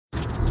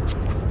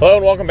Hello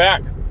and welcome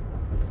back.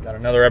 Got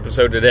another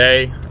episode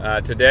today.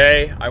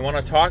 Today I want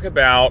to talk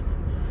about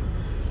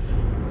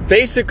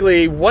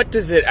basically what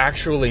does it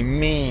actually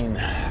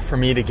mean for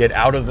me to get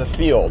out of the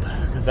field,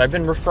 because I've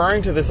been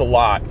referring to this a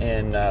lot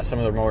in some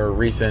of the more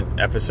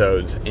recent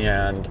episodes,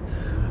 and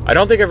I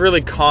don't think I've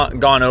really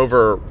gone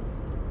over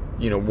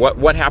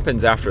what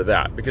happens after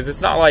that, because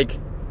it's not like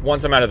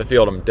once I'm out of the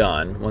field I'm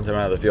done. Once I'm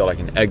out of the field I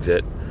can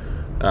exit.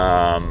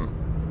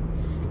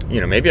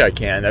 Maybe I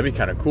can. That'd be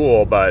kind of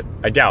cool, but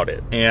I doubt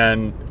it.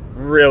 And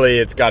really,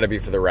 it's got to be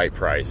for the right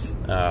price.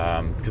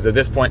 Because at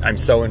this point, I'm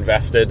so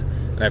invested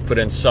and I've put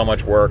in so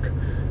much work.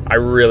 I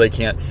really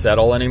can't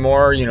settle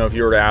anymore. If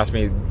you were to ask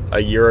me a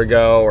year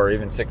ago or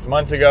even 6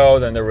 months ago,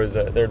 then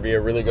there'd be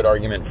a really good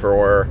argument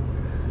for,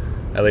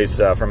 at least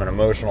from an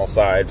emotional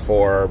side,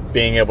 for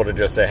being able to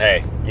just say,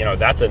 hey,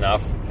 that's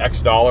enough.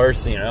 X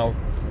dollars,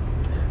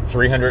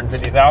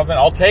 350,000.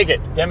 I'll take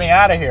it. Get me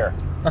out of here.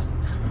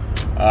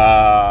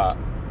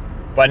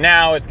 But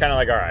now it's kind of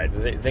like, all right,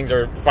 things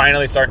are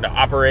finally starting to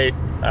operate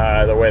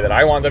the way that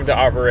I want them to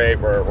operate.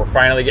 We're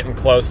finally getting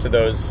close to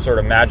those sort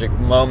of magic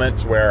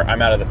moments where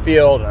I'm out of the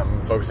field and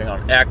I'm focusing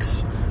on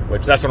X,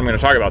 which that's what I'm going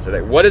to talk about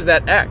today. What is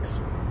that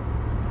X?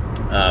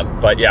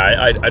 But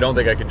yeah, I don't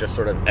think I could just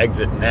sort of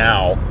exit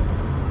now.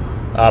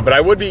 But I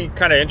would be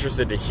kind of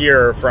interested to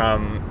hear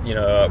from,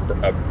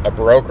 a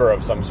broker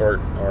of some sort,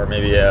 or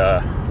maybe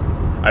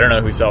I don't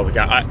know who sells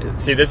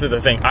accounts. See, this is the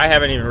thing. I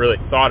haven't even really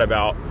thought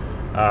about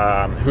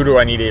who do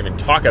I need to even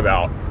talk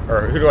about,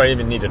 or who do I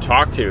even need to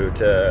talk to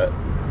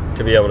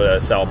be able to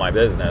sell my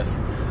business.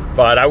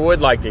 But I would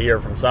like to hear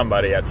from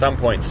somebody at some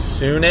point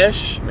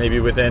soonish, maybe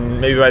by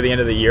the end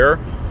of the year,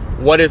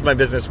 what is my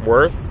business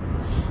worth,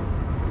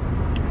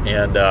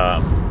 and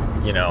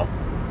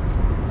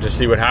just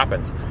see what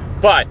happens.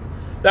 But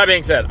that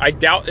being said, I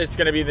doubt it's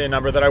going to be the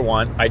number that I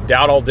want. I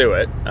doubt I'll do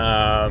it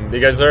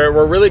because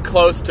we're really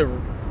close to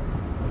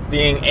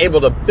being able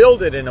to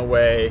build it in a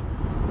way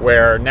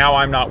where now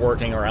I'm not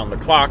working around the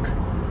clock,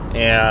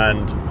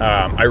 and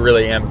I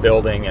really am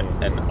building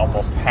and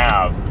almost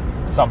have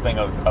something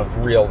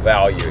of real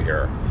value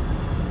here.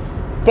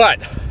 But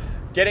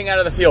getting out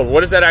of the field, what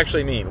does that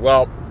actually mean?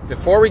 Well,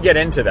 before we get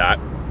into that,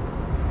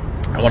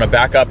 I want to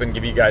back up and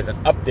give you guys an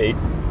update.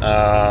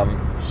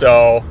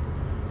 So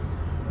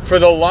for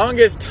the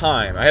longest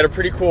time, I had a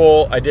pretty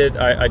cool, I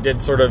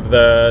did sort of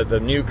the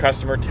new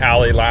customer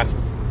tally last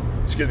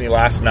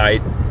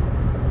night.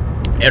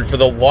 And for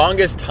the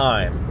longest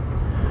time,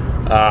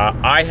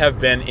 I have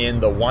been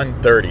in the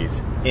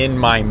 130s in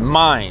my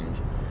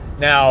mind.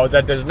 Now,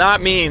 that does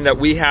not mean that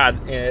we had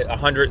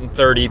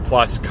 130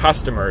 plus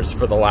customers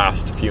for the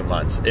last few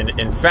months.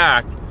 In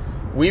fact,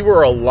 we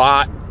were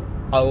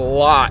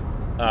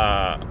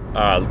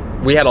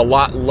we had a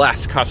lot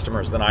less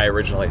customers than I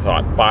originally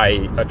thought,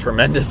 by a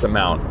tremendous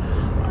amount.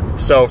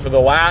 So for the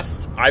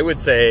last, I would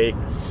say,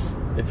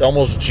 it's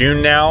almost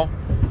June now,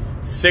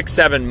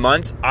 6-7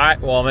 months,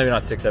 maybe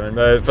not 6-7,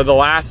 but for the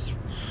last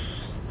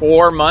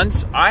 4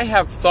 months, I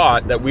have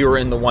thought that we were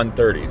in the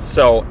 130s.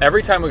 So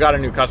every time we got a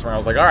new customer, I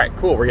was like, all right,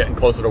 cool, we're getting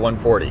closer to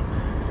 140.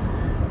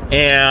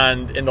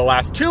 And in the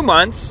last 2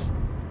 months,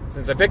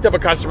 since I picked up a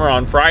customer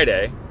on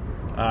Friday,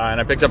 and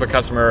I picked up a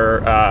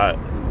customer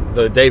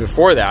the day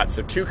before that,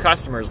 so 2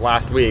 customers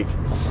last week,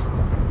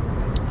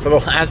 for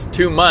the last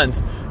 2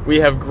 months, we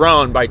have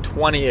grown by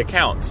 20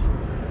 accounts,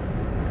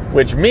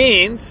 which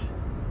means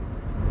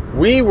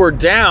we were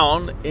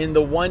down in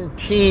the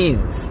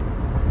 1-teens,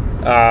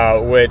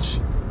 which,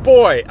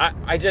 boy,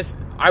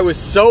 I was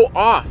so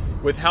off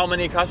with how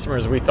many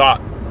customers we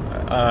thought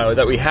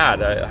that we had,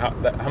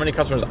 how many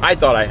customers I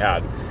thought I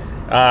had,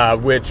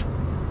 which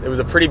it was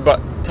a pretty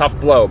tough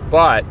blow.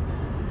 But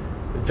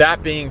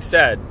that being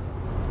said,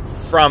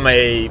 from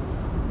a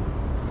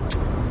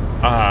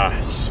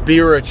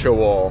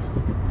spiritual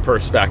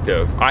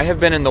perspective, I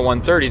have been in the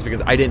 130s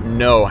because I didn't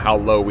know how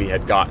low we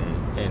had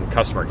gotten in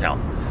customer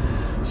count.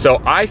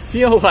 So I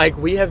feel like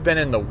we have been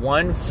in the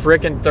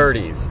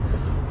 130s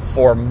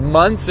for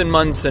months and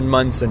months and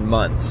months and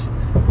months.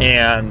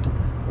 And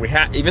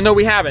even though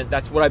we haven't,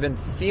 that's what I've been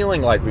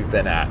feeling like we've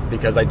been at,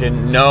 because I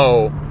didn't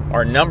know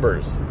our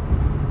numbers.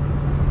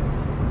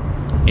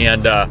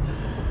 And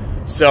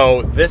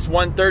so this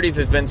 130s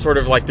has been sort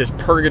of like this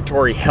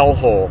purgatory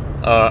hellhole,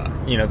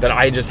 that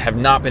I just have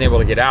not been able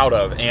to get out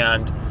of.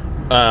 And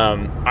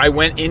I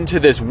went into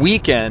this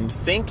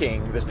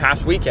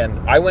past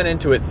weekend, I went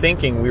into it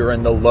thinking we were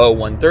in the low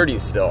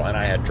 130s still, and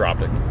I had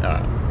dropped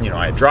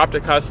a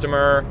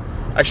customer.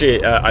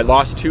 Actually, I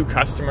lost 2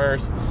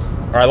 customers,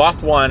 or I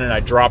lost one and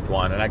I dropped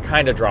one, and I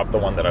kind of dropped the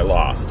one that I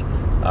lost,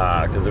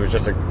 because it was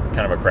just a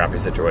kind of a crappy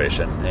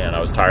situation, and I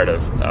was tired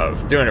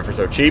of doing it for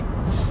so cheap.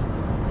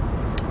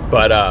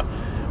 But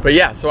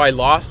yeah, so I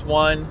lost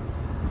one,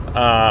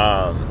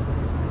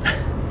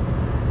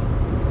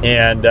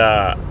 and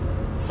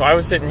so I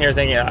was sitting here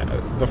thinking,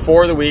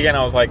 before the weekend,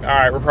 I was like, all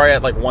right, we're probably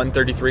at like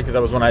 133, because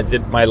that was when I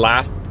did my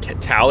last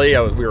tally.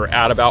 We were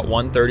at about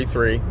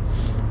 133.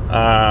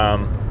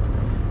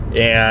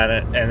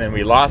 And then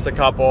we lost a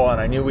couple, and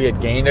I knew we had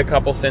gained a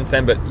couple since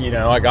then, but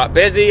I got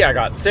busy, I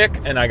got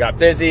sick, and I got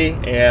busy,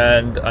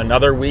 and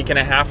another week and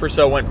a half or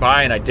so went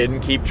by, and I didn't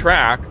keep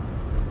track.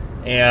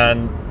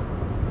 And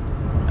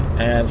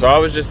so I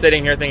was just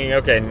sitting here thinking,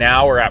 okay,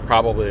 now we're at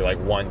probably like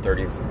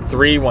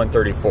 133,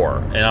 134.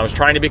 And I was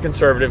trying to be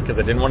conservative because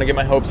I didn't want to get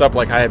my hopes up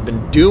like I had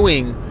been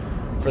doing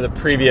for the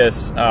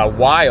previous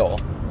while.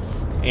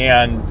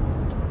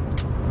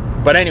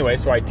 But anyway,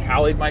 so I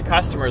tallied my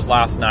customers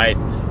last night,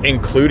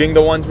 including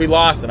the ones we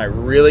lost, and I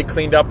really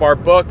cleaned up our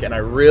book, and I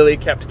really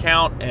kept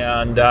count,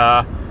 and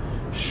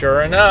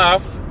sure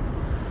enough,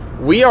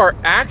 we are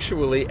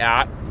actually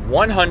at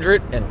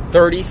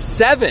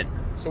 137.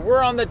 So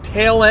we're on the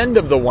tail end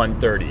of the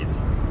 130s.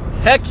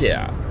 Heck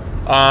yeah.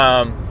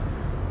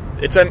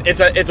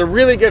 It's a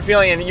really good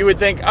feeling, and you would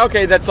think,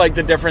 okay, that's like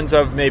the difference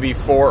of maybe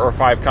 4 or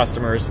 5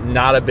 customers,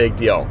 not a big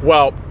deal.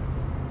 Well,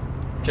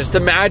 just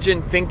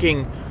imagine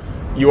thinking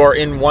you are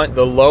in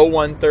the low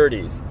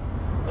 130s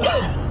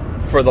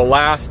for the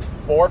last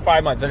 4 or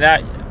 5 months, and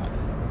that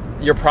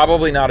you're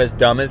probably not as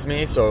dumb as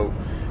me, so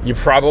you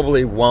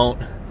probably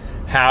won't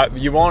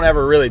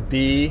ever really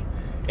be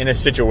in a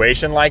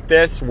situation like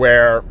this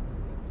where,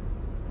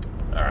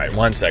 all right,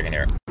 1 second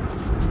here.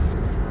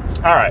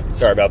 All right,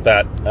 sorry about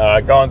that.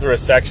 Going through a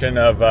section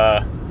of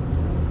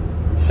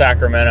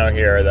Sacramento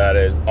here that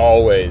is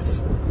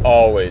always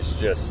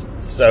just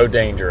so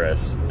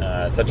dangerous.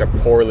 Such a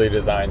poorly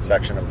designed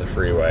section of the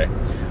freeway.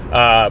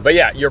 But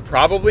yeah, you're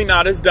probably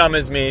not as dumb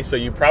as me, so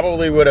you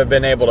probably would have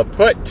been able to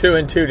put 2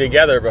 and 2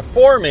 together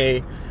before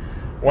me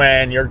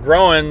when you're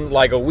growing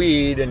like a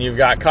weed and you've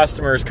got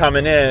customers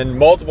coming in,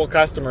 multiple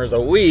customers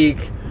a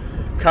week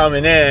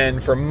coming in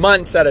for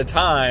months at a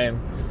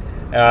time.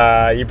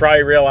 You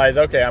probably realize,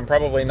 okay, I'm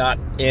probably not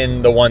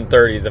in the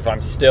 130s if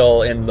I'm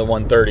still in the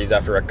 130s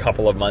after a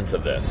couple of months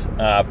of this.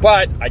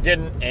 But I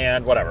didn't,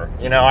 and whatever.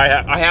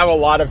 I have a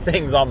lot of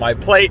things on my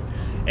plate,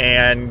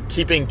 and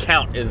keeping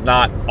count is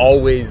not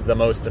always the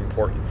most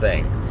important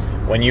thing.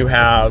 When you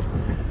have,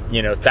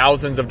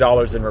 thousands of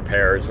dollars in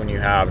repairs, when you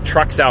have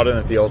trucks out in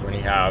the fields, when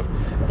you have,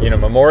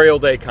 Memorial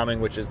Day coming,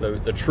 which is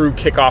the true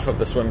kickoff of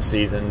the swim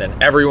season,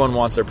 and everyone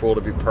wants their pool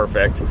to be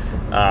perfect,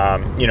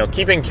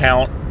 keeping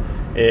count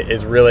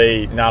is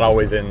really not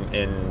always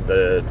in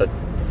the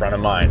front of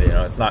mind.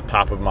 It's not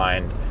top of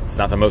mind. It's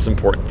not the most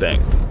important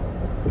thing.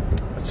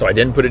 So I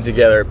didn't put it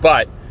together.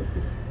 But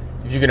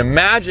if you can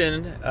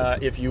imagine,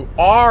 if you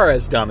are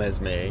as dumb as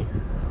me,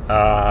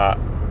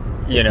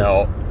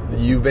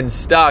 you've been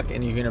stuck,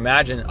 and you can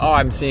imagine,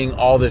 I'm seeing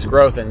all this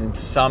growth, and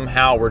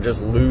somehow we're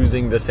just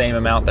losing the same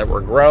amount that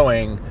we're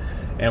growing,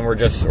 and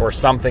or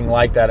something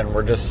like that, and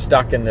we're just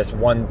stuck in this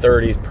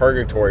 130s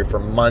purgatory for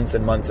months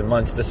and months and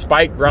months,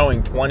 despite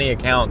growing 20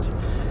 accounts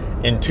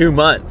in 2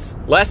 months,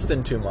 less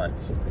than 2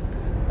 months.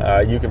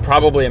 You can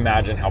probably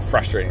imagine how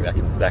frustrating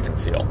that can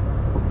feel.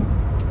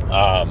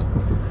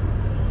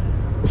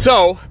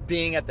 So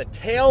being at the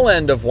tail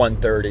end of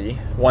 130,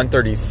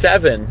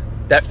 137,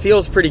 that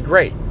feels pretty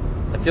great.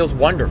 That feels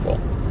wonderful.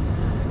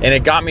 And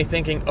it got me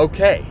thinking,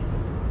 okay,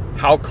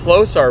 how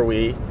close are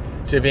we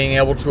to being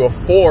able to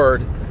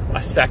afford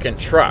a second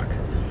truck?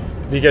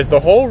 Because the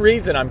whole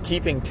reason I'm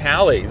keeping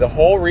tally, the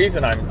whole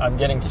reason I'm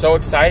getting so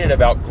excited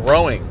about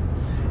growing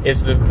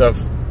is the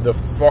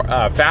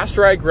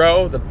faster I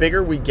grow, the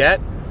bigger we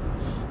get,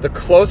 the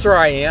closer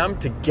I am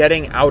to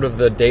getting out of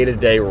the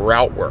day-to-day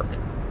route work,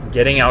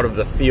 getting out of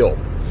the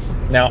field.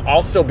 Now,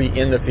 I'll still be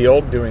in the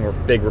field doing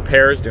big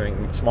repairs,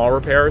 doing small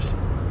repairs,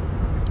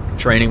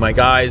 training my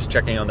guys,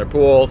 checking on their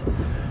pools.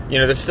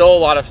 There's still a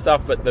lot of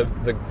stuff, but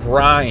the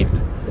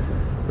grind,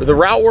 the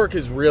route work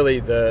is really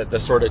the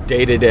sort of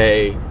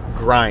day-to-day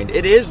grind.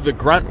 It is the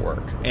grunt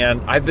work,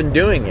 and I've been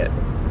doing it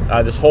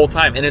this whole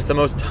time, and it's the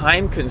most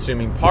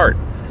time-consuming part,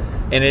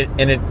 and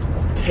it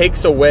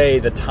takes away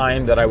the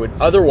time that I would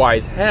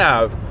otherwise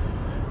have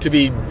to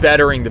be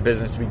bettering the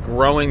business, to be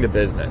growing the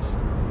business.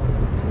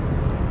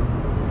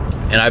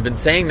 And I've been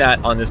saying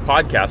that on this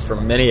podcast for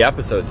many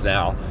episodes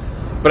now,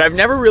 but I've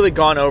never really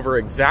gone over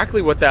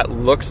exactly what that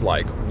looks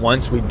like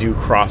once we do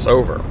cross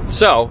over.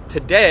 So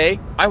today,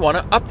 I want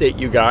to update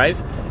you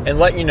guys and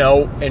let you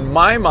know, in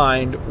my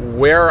mind,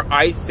 where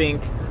I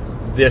think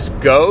this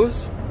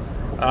goes,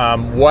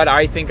 what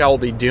I think I'll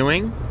be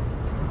doing,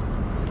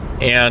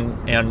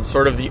 and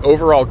sort of the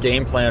overall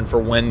game plan for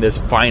when this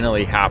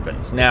finally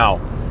happens.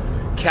 Now,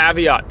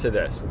 caveat to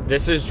this.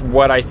 This is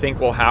what I think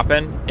will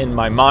happen in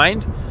my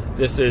mind.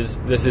 This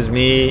is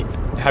me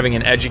having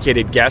an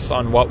educated guess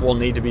on what we'll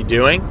need to be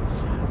doing.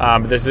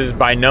 This is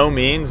by no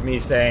means me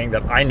saying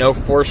that I know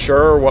for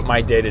sure what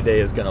my day-to-day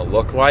is going to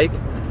look like,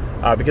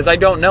 because I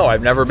don't know.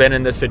 I've never been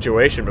in this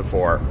situation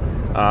before.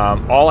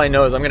 All I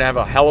know is I'm going to have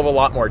a hell of a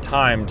lot more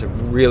time to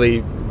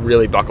really,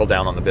 really buckle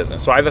down on the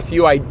business. So I have a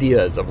few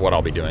ideas of what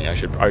I'll be doing, I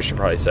should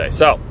probably say.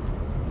 So,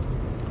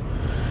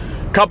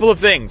 couple of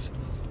things.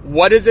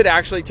 What does it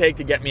actually take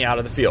to get me out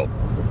of the field?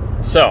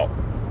 So,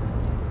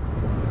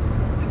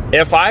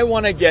 if I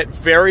want to get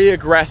very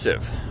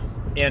aggressive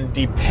and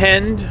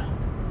depend,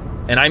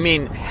 and I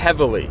mean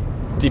heavily,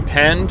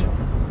 depend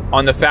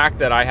on the fact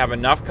that I have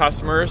enough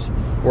customers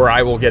where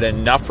I will get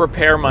enough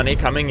repair money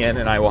coming in,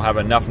 and I will have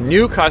enough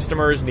new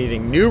customers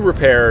needing new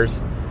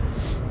repairs.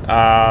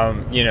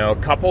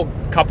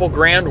 Couple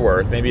grand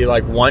worth, maybe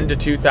like $1,000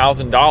 to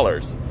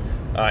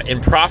 $2,000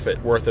 in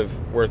profit worth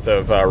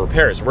of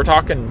repairs. We're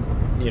talking,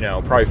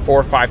 probably 4,000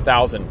 or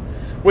 5,000,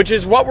 which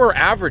is what we're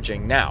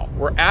averaging now.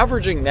 We're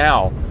averaging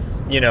now,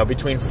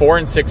 between 4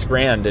 and 6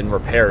 grand in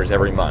repairs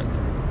every month,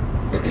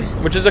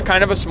 which is a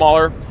kind of a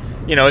smaller,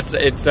 and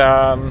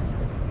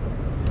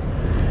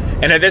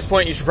at this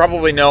point you should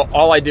probably know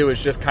all I do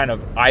is just kind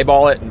of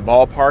eyeball it and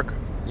ballpark.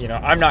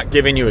 I'm not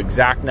giving you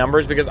exact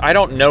numbers because I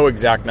don't know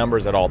exact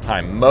numbers at all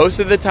time. Most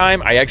of the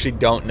time, I actually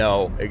don't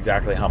know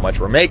exactly how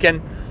much we're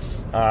making.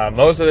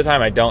 Most of the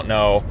time, I don't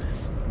know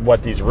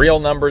what these real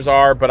numbers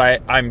are, but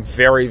I'm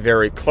very,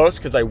 very close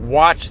because I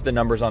watch the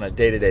numbers on a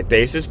day-to-day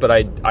basis, but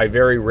I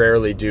very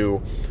rarely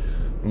do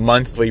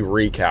monthly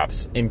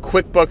recaps. In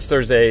QuickBooks,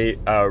 there's a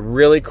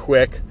really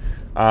quick,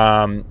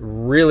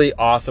 really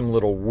awesome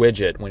little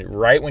widget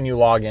when you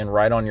log in,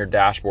 right on your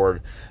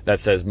dashboard, that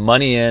says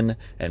money in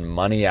and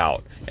money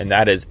out, and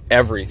that is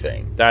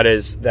everything. That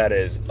is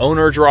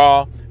owner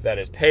draw, that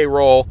is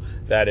payroll,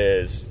 that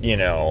is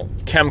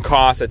chem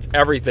costs. It's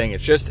everything.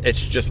 It's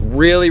just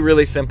really,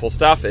 really simple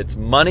stuff. It's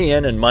money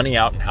in and money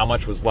out, and how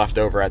much was left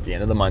over at the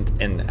end of the month,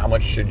 and how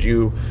much should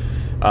you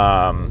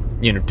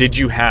did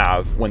you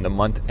have when the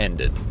month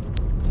ended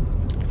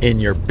in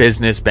your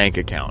business bank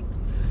account.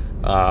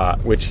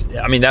 Which,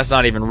 that's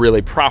not even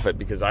really profit,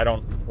 because I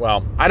don't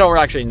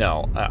actually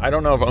know. I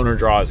don't know if owner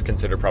draw is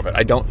considered profit.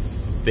 I don't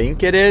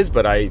think it is,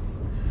 but I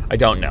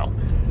don't know.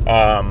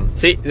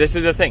 See, this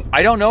is the thing.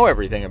 I don't know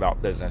everything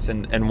about business.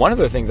 And one of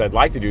the things I'd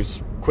like to do,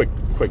 quick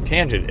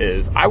tangent,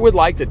 is I would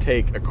like to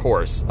take a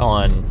course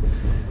on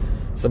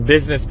some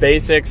business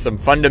basics, some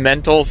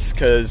fundamentals,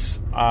 because,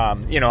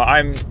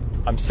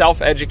 I'm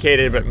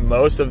self-educated, but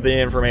most of the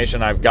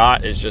information I've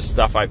got is just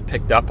stuff I've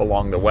picked up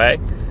along the way.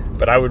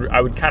 But I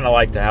would kind of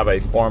like to have a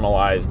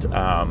formalized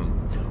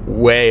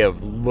way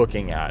of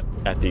looking at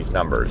these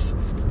numbers.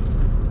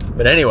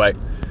 But anyway,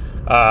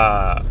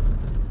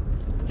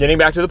 getting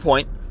back to the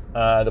point.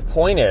 The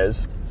point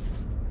is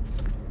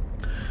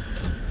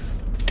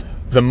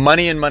the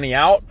money in, money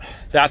out.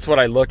 That's what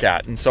I look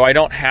at. And so I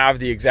don't have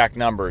the exact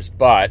numbers,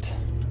 but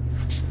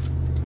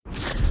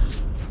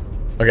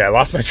okay, I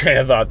lost my train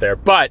of thought there.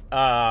 But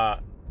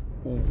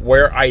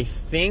where I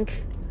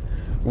think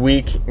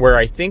we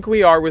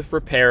are with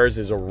repairs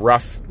is a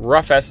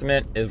rough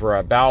estimate is we're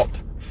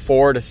about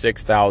 4,000 to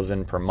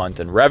 6,000 per month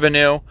in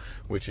revenue,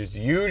 which is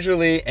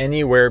usually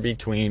anywhere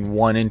between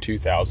 1,000 and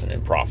 2,000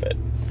 in profit.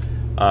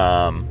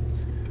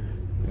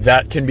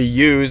 That can be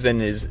used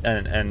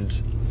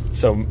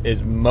so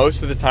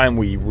most of the time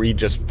we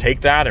just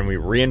take that and we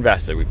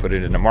reinvest it. We put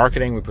it into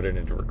marketing, we put it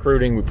into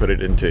recruiting, we put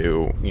it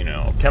into,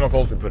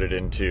 chemicals, we put it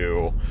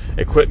into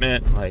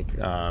equipment.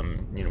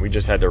 We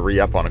just had to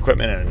re-up on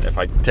equipment. And if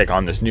I take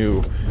on this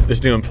new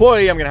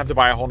employee, I'm going to have to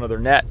buy a whole nother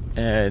net.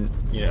 And,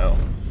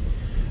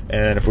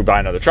 and if we buy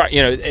another truck,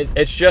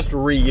 it's just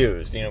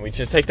reused. We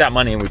just take that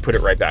money and we put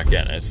it right back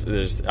in.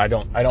 I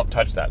don't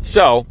touch that.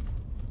 So,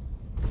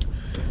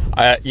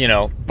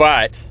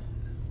 but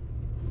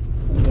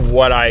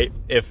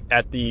if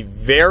at the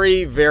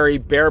very, very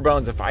bare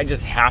bones, if I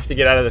just have to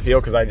get out of the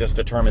field because I just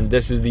determined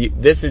this is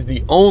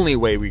the only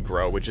way we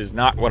grow, which is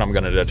not what I'm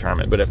going to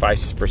determine. But if I,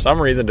 for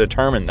some reason,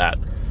 determine that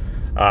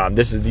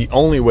this is the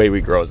only way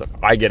we grow is if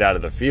I get out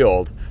of the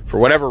field for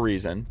whatever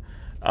reason,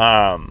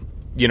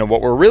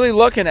 what we're really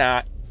looking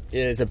at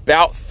is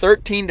about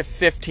 13 to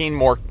 15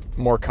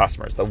 more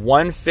customers, the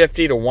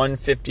 150 to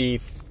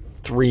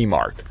 153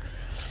 mark.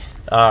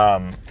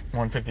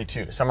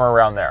 152, somewhere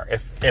around there.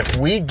 If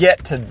we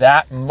get to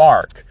that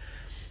mark,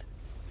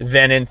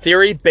 then in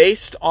theory,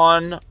 based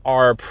on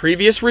our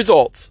previous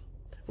results,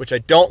 which I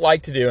don't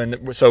like to do,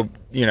 and so,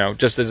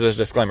 just as a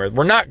disclaimer,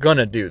 we're not going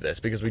to do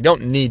this because we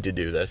don't need to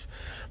do this,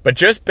 but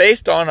just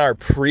based on our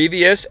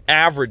previous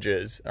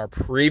averages, our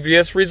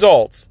previous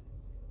results,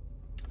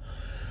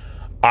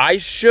 I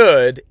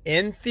should,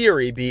 in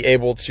theory, be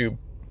able to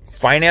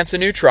finance a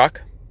new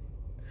truck,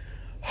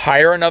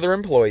 hire another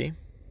employee,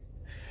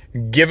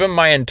 give him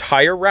my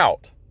entire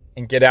route,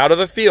 and get out of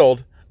the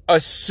field,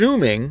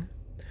 assuming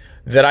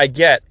that I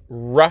get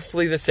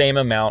roughly the same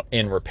amount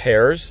in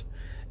repairs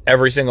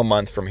every single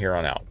month from here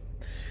on out.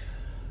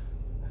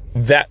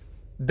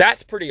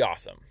 That's pretty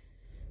awesome.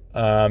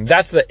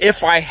 That's the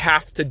if I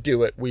have to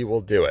do it, we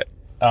will do it.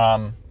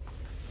 Now,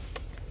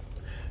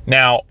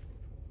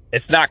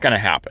 it's not going to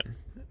happen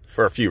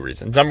for a few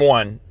reasons. Number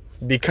one,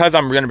 because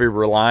I'm going to be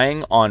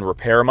relying on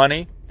repair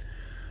money.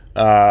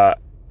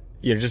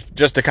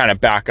 Just to kind of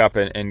back up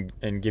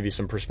and give you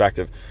some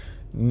perspective.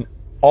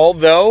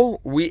 Although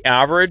we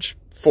average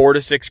 4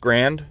 to 6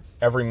 grand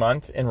every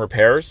month in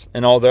repairs,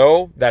 and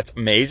although that's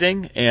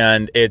amazing,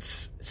 and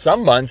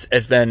some months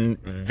it's been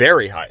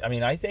very high.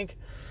 I think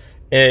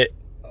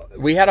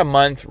we had a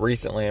month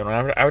recently, and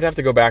I would have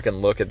to go back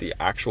and look at the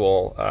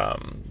actual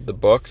the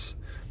books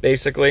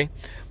basically,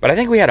 but I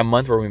think we had a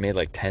month where we made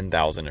like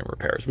 10,000 in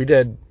repairs. We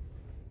did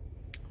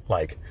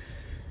like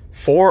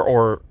 4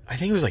 or I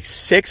think it was like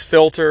 6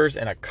 filters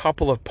and a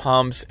couple of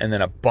pumps and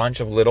then a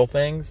bunch of little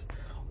things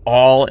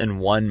all in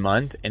 1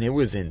 month. And it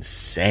was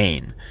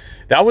insane.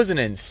 That was an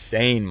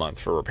insane month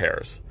for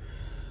repairs.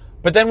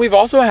 But then we've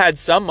also had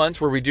some months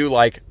where we do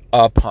like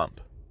a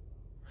pump.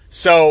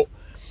 So,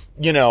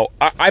 you know,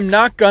 I'm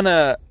not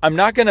gonna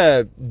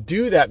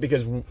do that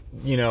because,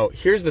 you know,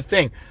 here's the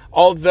thing.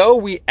 Although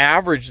we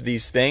average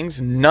these things,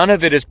 none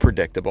of it is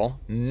predictable.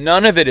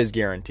 None of it is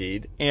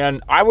guaranteed.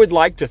 And I would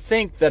like to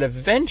think that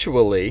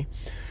eventually,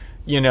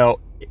 you know,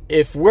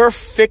 if we're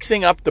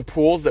fixing up the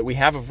pools that we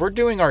have, if we're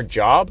doing our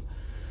job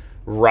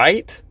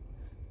right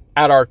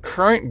at our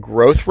current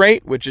growth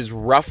rate, which is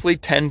roughly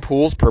 10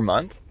 pools per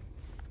month,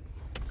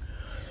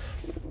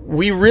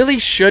 we really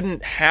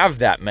shouldn't have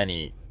that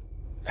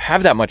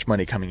much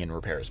money coming in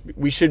repairs.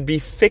 We should be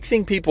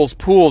fixing people's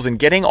pools and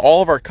getting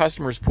all of our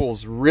customers'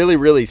 pools really,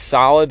 really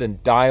solid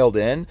and dialed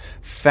in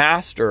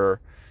faster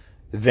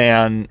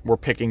than we're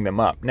picking them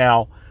up.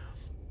 Now,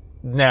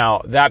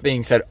 that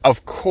being said,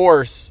 of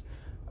course,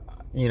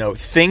 you know,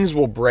 things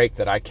will break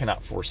that I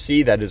cannot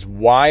foresee. That is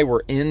why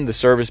we're in the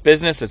service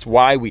business. That's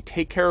why we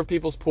take care of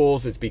people's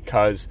pools. It's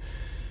because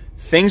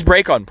things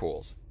break on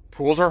pools.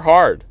 Pools are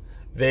hard.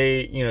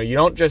 You know, you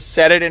don't just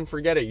set it and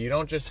forget it. You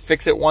don't just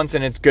fix it once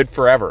and it's good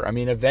forever. I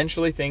mean,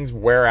 eventually things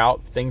wear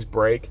out, things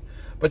break,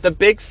 but the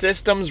big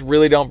systems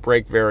really don't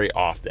break very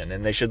often,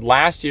 and they should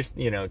last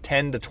you know,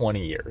 10 to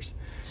 20 years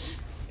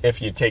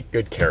if you take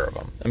good care of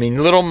them. I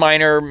mean, little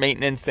minor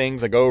maintenance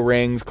things like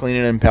O-rings,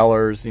 cleaning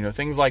impellers, you know,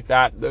 things like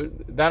that,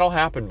 that'll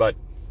happen, but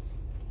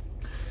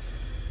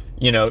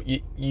you know,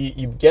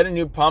 you get a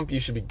new pump, you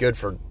should be good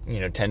for, you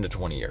know, 10 to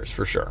 20 years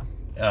for sure.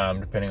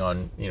 Depending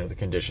on, you know, the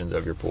conditions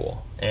of your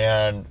pool.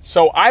 And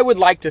so I would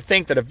like to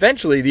think that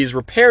eventually these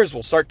repairs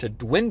will start to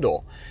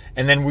dwindle,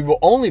 and then we will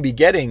only be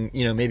getting,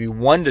 you know, maybe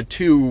 1 to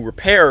 2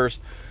 repairs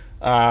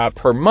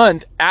per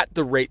month at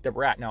the rate that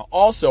we're at now.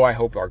 Also, I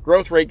hope our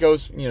growth rate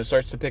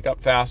starts to pick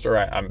up faster.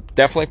 I'm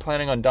definitely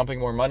planning on dumping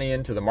more money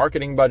into the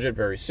marketing budget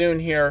very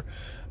soon here.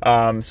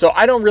 So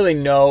I don't really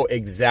know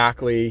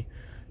exactly,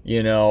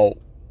 you know,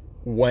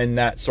 when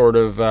that sort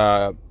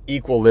of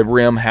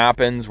equilibrium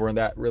happens, where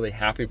that really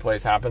happy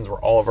place happens, where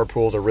all of our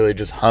pools are really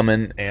just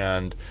humming,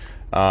 and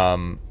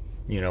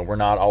you know, we're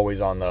not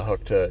always on the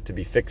hook to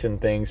be fixing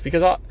things,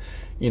 because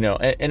you know,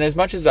 and as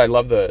much as I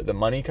love the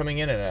money coming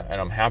in,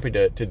 and I'm happy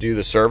to do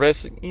the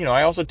service, you know,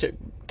 I also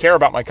care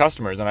about my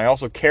customers, and I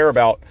also care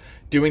about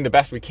doing the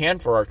best we can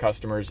for our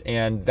customers,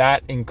 and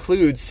that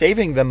includes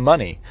saving them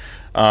money.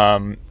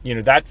 You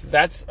know,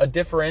 that's a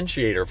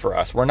differentiator for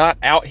us. We're not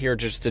out here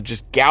just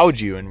to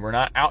gouge you, and we're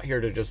not out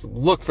here to just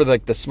look for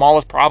the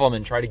smallest problem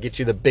and try to get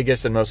you the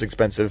biggest and most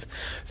expensive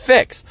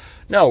fix.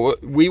 No,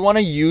 we want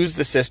to use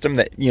the system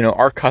that, you know,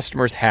 our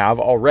customers have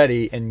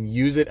already and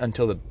use it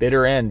until the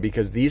bitter end,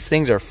 because these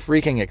things are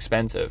freaking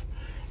expensive.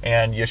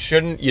 And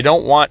you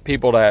don't want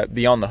people to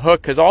be on the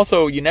hook, because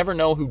also you never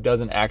know who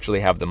doesn't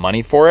actually have the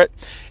money for it,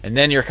 and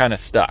then you're kind of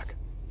stuck.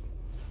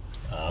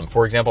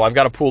 For example, I've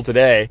got a pool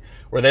today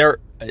where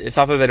it's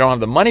not that they don't have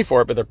the money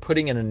for it, but they're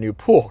putting in a new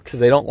pool because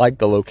they don't like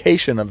the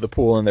location of the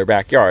pool in their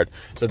backyard.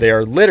 So they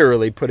are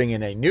literally putting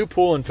in a new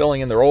pool and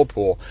filling in their old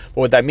pool.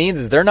 But what that means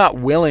is they're not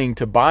willing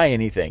to buy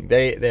anything.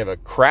 They have a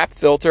crap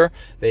filter.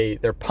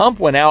 Their pump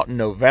went out in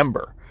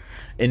November.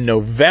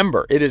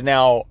 It is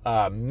now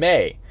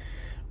May.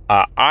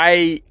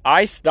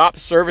 I stopped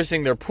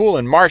servicing their pool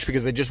in March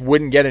because they just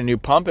wouldn't get a new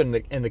pump, and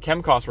the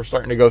chem costs were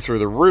starting to go through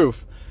the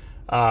roof.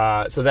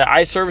 So that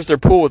I serviced their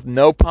pool with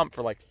no pump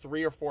for like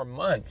 3 or 4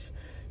 months.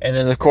 And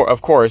then,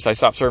 of course, I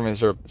stopped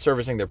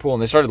servicing their pool,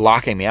 and they started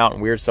locking me out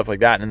and weird stuff like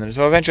that. And then,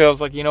 so eventually I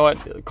was like, you know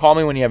what? Call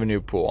me when you have a new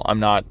pool. I'm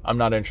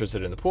not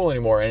interested in the pool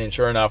anymore. And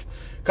sure enough,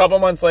 a couple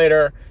months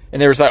later, and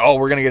they were like, oh,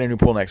 we're going to get a new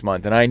pool next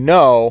month. And I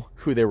know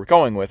who they were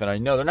going with, and I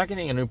know they're not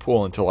getting a new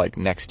pool until like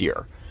next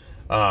year.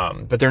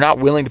 But they're not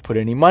willing to put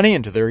any money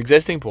into their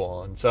existing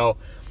pool. And so,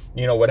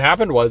 you know, what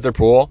happened was their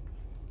pool,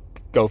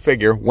 go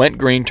figure, went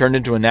green, turned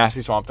into a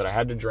nasty swamp that I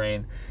had to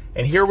drain.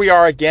 And here we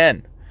are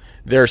again.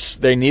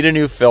 They need a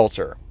new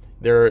filter.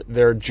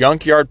 Their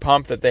junkyard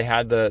pump that they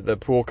had the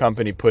pool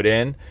company put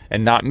in,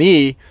 and not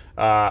me,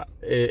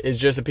 is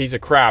just a piece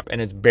of crap,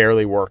 and it's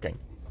barely working.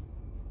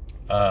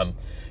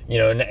 You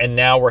know, and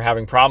now we're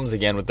having problems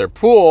again with their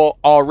pool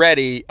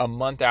already a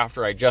month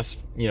after I just,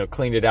 you know,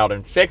 cleaned it out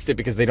and fixed it,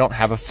 because they don't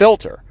have a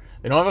filter.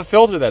 They don't have a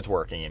filter that's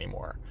working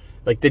anymore.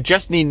 Like, they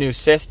just need new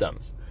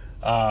systems.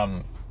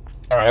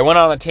 All right, I went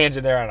on a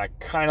tangent there, and I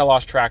kind of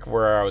lost track of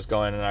where I was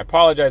going, and I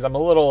apologize. I'm a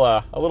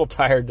little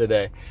tired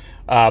today.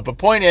 But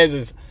point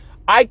is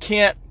I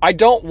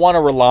don't want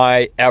to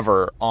rely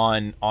ever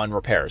on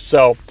repairs.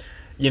 So,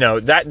 you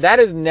know, that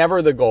is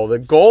never the goal. The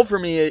goal for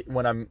me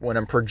when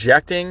I'm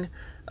projecting,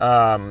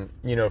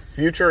 you know,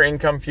 future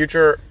income,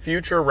 future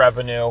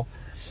revenue,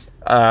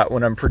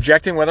 when I'm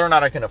projecting whether or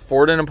not I can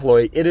afford an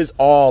employee, it is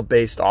all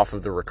based off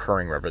of the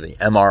recurring revenue,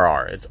 the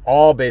MRR. It's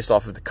all based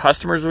off of the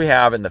customers we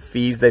have and the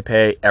fees they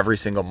pay every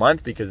single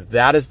month, because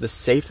that is the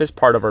safest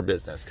part of our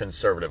business,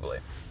 conservatively.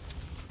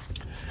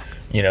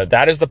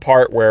 That is the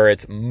part where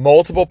it's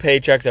multiple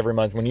paychecks every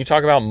month. When you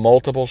talk about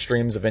multiple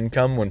streams of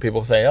income, when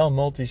people say, oh,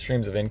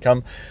 multi-streams of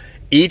income,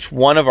 each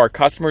one of our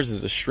customers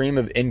is a stream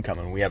of income,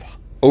 and we have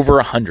over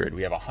 100.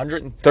 We have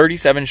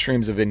 137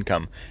 streams of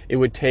income. It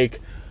would take,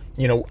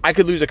 I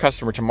could lose a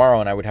customer tomorrow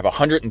and I would have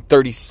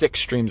 136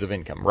 streams of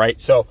income, right?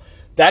 So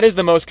that is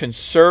the most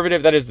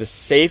conservative, that is the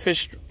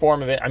safest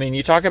form of it. I mean,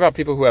 you talk about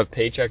people who have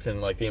paychecks, and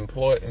like the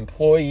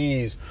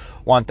employees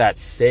want that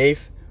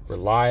safe,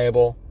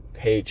 reliable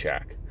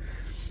paycheck.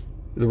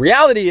 The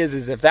reality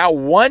is if that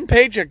one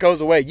paycheck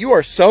goes away, you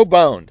are so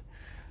boned.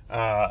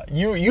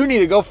 You need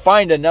to go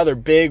find another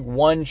big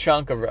one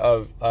chunk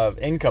of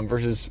income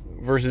versus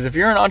if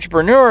you're an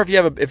entrepreneur,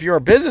 if you're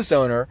a business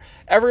owner,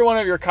 every one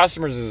of your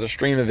customers is a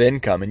stream of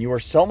income, and you are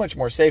so much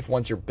more safe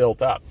once you're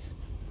built up.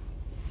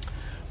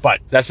 But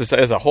that's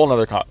a whole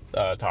nother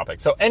topic.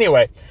 So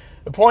anyway,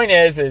 the point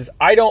is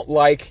I don't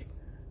like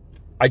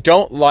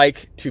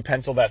to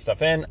pencil that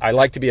stuff in. I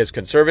like to be as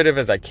conservative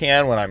as I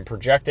can when I'm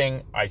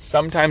projecting. I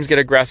sometimes get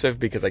aggressive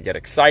because I get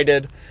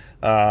excited.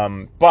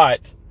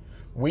 But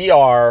we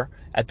are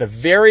at the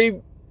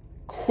very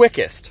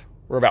quickest,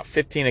 we're about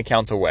 15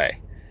 accounts away.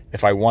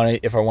 If I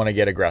want to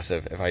get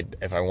aggressive, if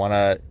I want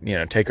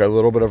to, take a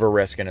little bit of a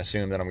risk and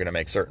assume that I'm going to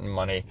make certain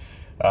money,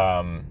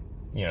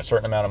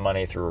 certain amount of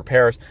money through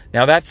repairs.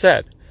 Now that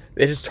said,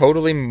 it is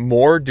totally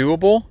more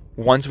doable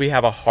once we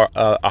have a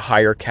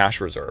higher cash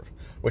reserve,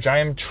 which I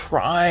am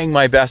trying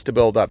my best to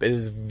build up. It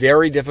is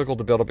very difficult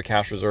to build up a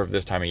cash reserve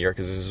this time of year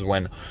because this is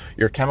when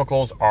your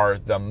chemicals are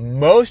the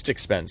most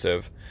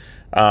expensive.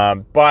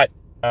 But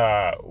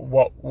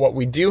what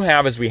we do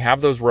have is we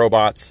have those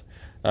robots,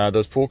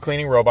 those pool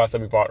cleaning robots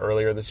that we bought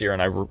earlier this year.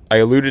 And I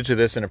alluded to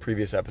this in a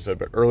previous episode,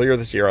 but earlier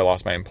this year I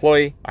lost my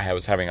employee. I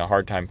was having a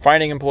hard time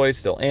finding employees,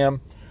 still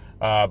am.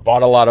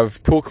 Bought a lot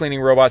of pool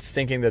cleaning robots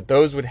thinking that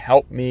those would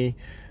help me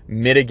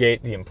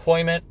mitigate the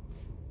employment,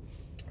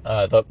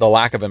 the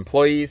lack of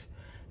employees.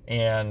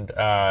 And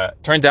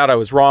turns out I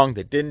was wrong.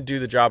 They didn't do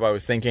the job I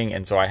was thinking.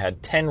 And so I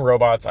had 10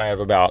 robots. I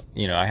had about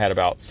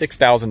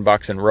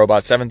 $6,000 in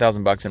robots,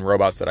 $7,000 in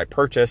robots that I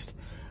purchased,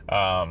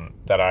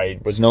 that I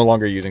was no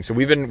longer using. So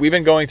we've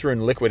been going through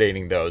and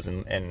liquidating those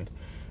and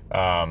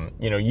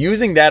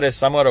using that as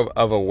somewhat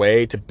of a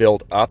way to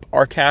build up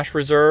our cash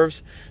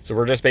reserves. So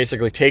we're just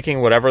basically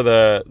taking whatever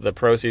the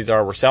proceeds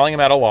are, we're selling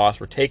them at a loss,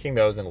 we're taking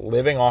those and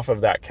living off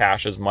of that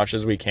cash as much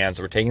as we can.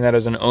 So we're taking that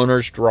as an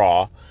owner's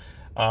draw.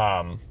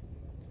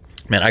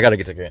 Man, I got to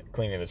get to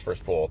cleaning this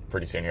first pool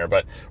pretty soon here,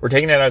 but we're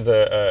taking that as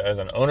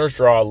an owner's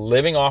draw,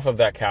 living off of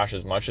that cash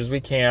as much as we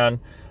can,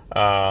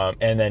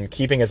 and then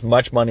keeping as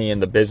much money in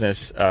the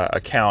business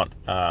account.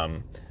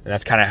 And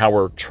that's kind of how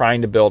we're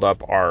trying to build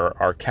up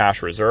our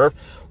cash reserve.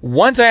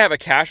 Once I have a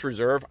cash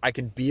reserve, I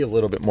can be a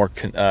little bit more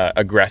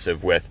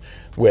aggressive with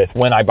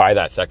when I buy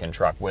that second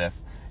truck, with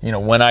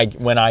when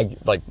I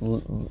like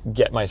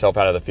get myself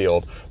out of the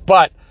field.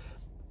 But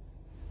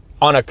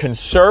on a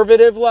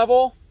conservative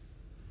level,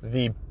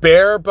 the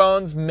bare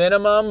bones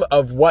minimum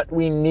of what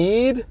we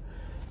need,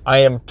 I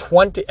am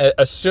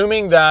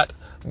assuming that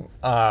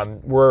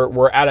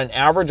we're at an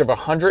average of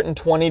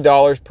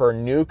 $120 per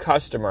new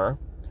customer,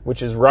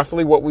 which is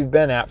roughly what we've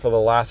been at for the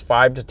last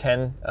 5 to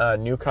 10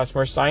 new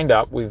customers signed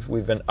up.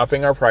 We've been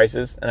upping our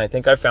prices, and I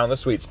think I found the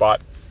sweet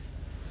spot.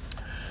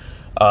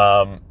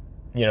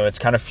 It's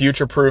kind of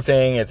future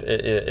proofing. It's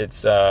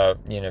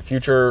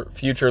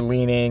future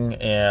leaning,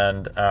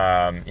 and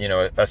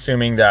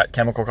assuming that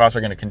chemical costs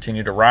are going to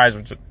continue to rise,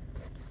 which,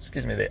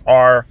 they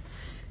are.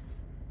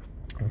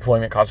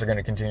 Employment costs are going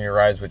to continue to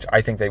rise, which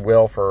I think they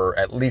will for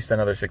at least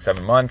another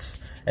 6-7 months,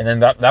 and then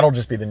that'll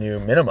just be the new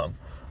minimum.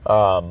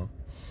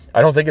 I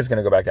don't think it's going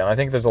to go back down. I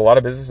think there's a lot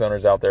of business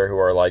owners out there who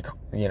are like,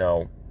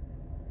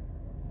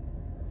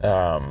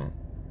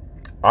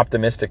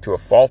 optimistic to a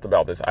fault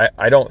about this.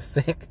 I don't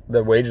think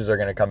the wages are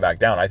going to come back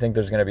down. I think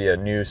there's going to be a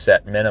new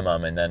set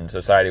minimum, and then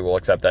society will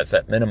accept that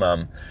set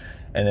minimum,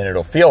 and then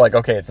it'll feel like,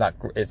 okay, it's not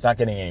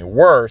getting any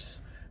worse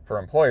for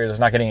employers. It's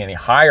not getting any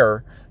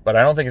higher, but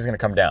I don't think it's going to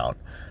come down.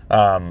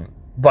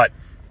 But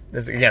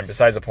this, again,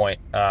 besides the point.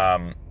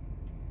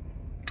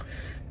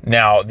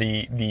 Now,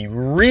 the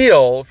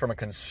real, from a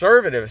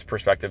conservative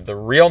perspective, the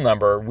real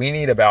number, we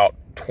need about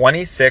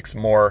 26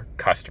 more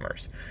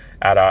customers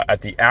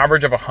at the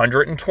average of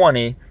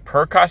 120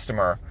 per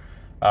customer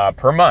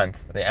per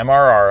month. The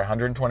MRR,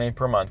 120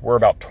 per month. We're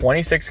about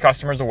 26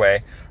 customers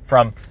away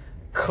from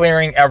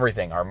clearing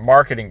everything: our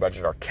marketing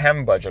budget, our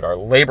chem budget, our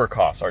labor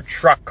costs, our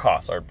truck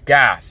costs, our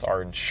gas,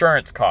 our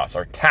insurance costs,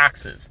 our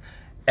taxes,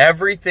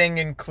 everything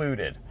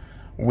included.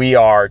 We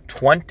are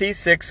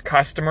 26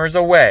 customers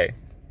away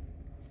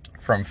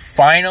from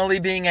finally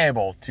being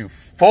able to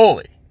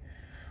fully,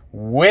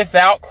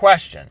 without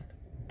question,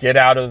 get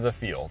out of the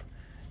field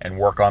and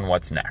work on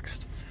what's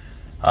next,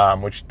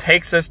 which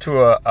takes us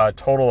to a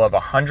total of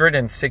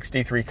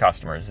 163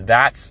 customers.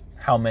 That's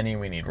how many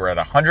we need. We're at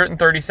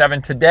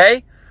 137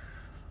 today,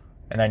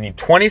 and I need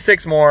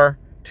 26 more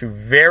to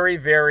very,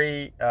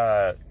 very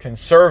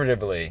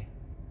conservatively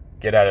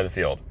get out of the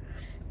field.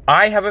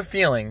 I have a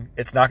feeling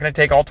it's not going to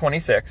take all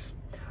 26.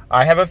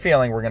 I have a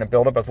feeling we're going to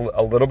build up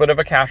a little bit of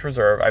a cash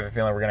reserve. I have a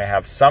feeling we're going to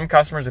have some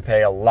customers who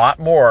pay a lot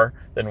more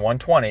than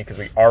 120 because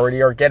we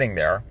already are getting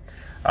there.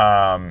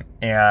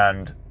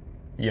 And,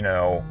 you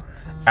know,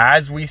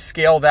 as we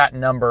scale that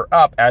number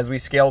up, as we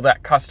scale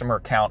that customer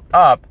count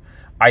up,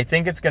 I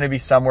think it's going to be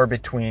somewhere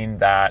between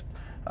that,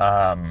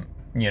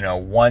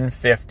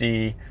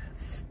 150.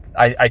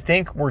 I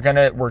think we're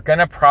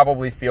gonna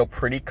probably feel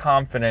pretty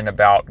confident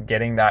about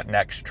getting that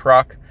next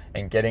truck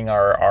and getting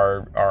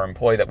our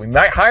employee that we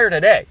might hire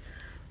today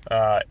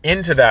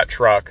into that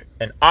truck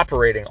and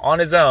operating on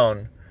his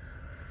own.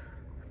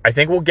 I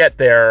think we'll get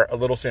there a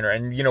little sooner.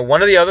 And, you know,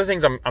 one of the other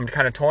things I'm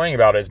kind of toying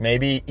about is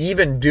maybe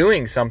even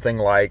doing something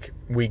like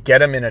we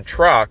get him in a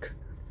truck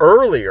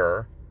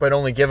earlier, but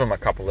only give him a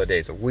couple of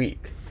days a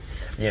week.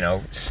 You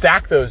know,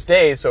 stack those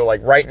days. So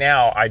like right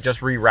now, I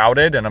just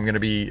rerouted and I'm going to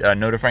be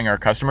notifying our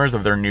customers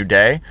of their new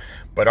day.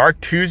 But our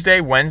Tuesday,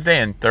 Wednesday,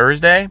 and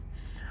Thursday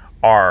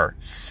are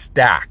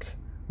stacked.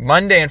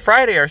 Monday and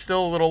Friday are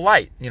still a little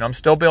light. You know, I'm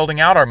still building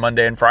out our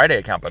Monday and Friday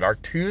account, but our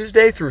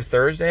Tuesday through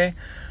Thursday,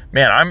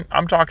 man,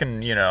 I'm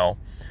talking,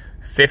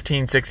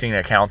 15, 16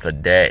 accounts a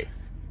day,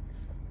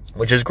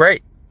 which is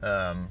great.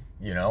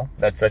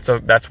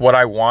 That's what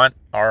I want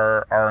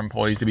our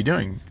employees to be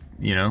doing.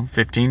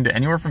 15 to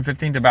anywhere from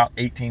 15 to about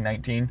 18,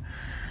 19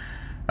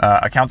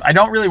 accounts. I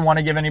don't really want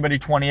to give anybody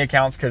 20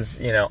 accounts because,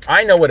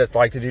 I know what it's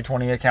like to do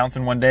 20 accounts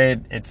in one day.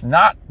 It's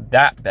not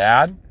that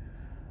bad,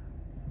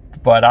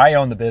 but I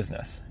own the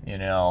business,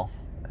 and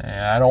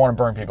I don't want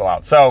to burn people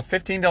out. So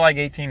 15 to like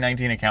 18,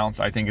 19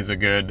 accounts, I think is a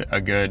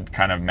good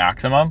kind of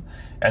maximum.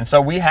 And so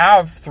we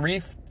have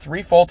three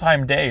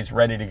full-time days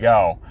ready to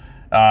go.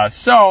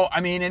 So, I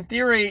mean, in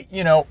theory,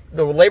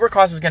 the labor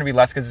cost is going to be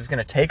less because it's going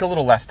to take a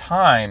little less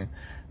time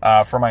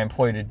for my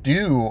employee to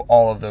do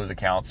all of those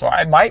accounts. So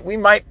I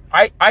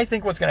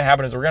think what's going to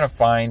happen is we're going to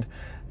find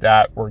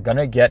that we're going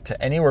to get to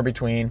anywhere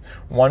between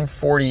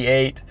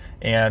 148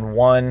 and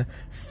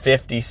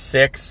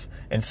 156,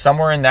 and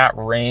somewhere in that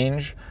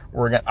range,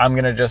 I'm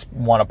going to just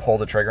want to pull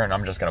the trigger, and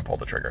I'm just going to pull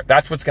the trigger.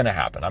 That's what's going to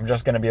happen. I'm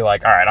just going to be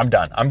like, all right, I'm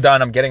done. I'm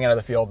getting out of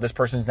the field. This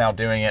person's now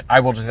doing it. I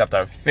will just have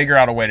to figure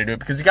out a way to do it,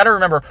 because you got to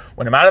remember,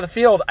 when I'm out of the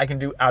field, I can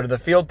do out of the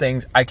field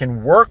things. I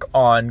can work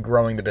on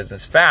growing the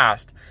business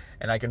fast,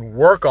 and I can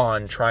work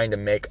on trying to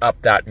make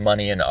up that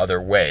money in other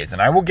ways.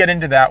 And I will get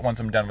into that once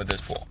I'm done with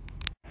this pool.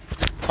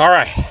 All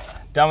right,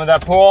 done with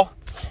that pool.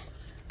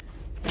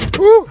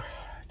 Whew.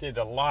 Did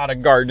a lot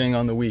of gardening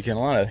on the weekend,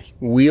 a lot of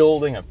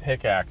wielding a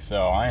pickaxe,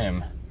 so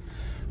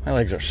my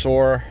legs are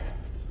sore.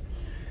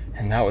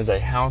 And that was a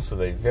house with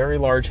a very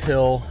large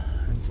hill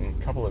and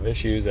a couple of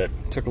issues that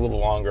took a little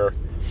longer.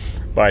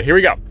 But here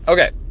we go.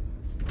 Okay,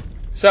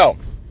 so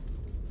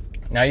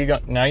now you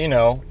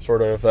know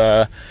sort of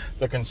the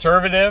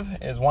conservative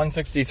is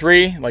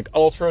 163, like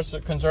ultra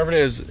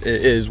conservative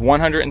is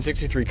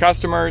 163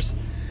 customers.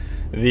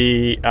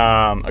 The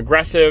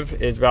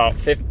aggressive is about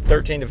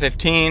 13 to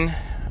 15.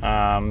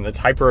 That's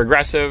hyper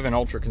aggressive and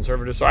ultra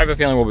conservative. So I have a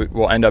feeling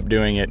we'll end up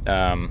doing it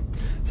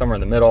somewhere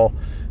in the middle.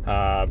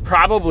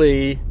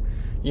 Probably,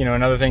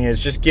 another thing is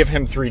just give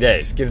him 3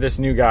 days. Give this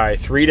new guy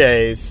 3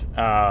 days,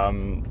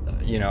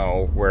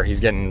 where he's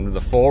getting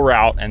the full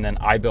route, and then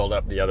I build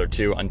up the other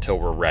 2 until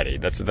we're ready.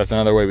 That's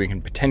another way we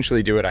can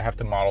potentially do it. I have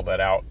to model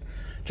that out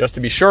just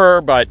to be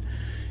sure, but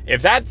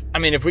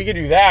if we could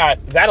do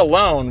that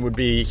alone would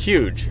be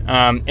huge.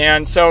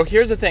 And so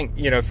here's the thing,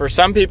 for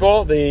some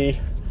people, the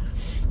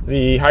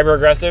hyper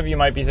aggressive, you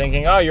might be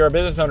thinking, oh, you're a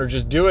business owner,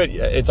 just do it.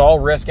 It's all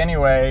risk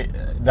anyway.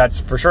 That's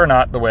for sure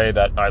not the way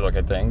that I look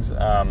at things.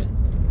 And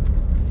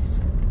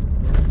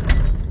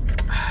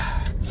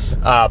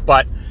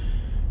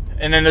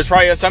then there's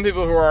probably some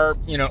people who are,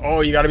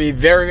 oh, you got to be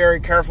very, very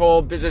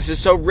careful. Business is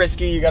so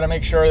risky. You got to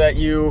make sure that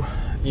you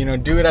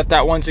do it at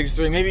that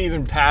 163, maybe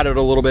even pad it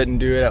a little bit and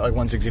do it at like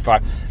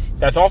 165.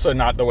 That's also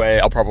not the way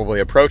I'll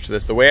probably approach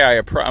this. The way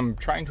I'm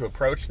trying to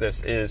approach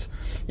this is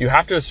you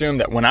have to assume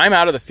that when I'm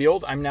out of the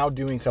field, I'm now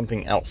doing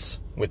something else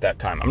with that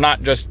time. I'm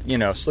not just,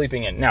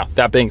 sleeping in. Now,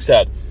 that being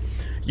said,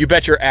 you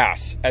bet your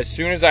ass, as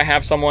soon as I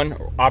have someone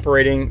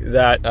operating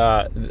that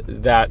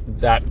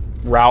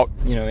route,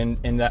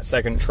 in that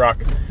second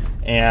truck,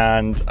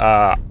 and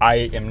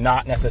I am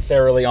not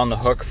necessarily on the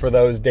hook for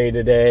those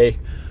day-to-day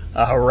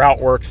route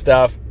work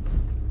stuff,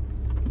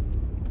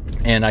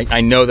 and I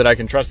know that I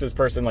can trust this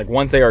person, like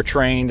once they are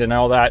trained and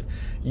all that,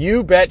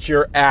 you bet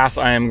your ass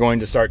I am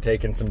going to start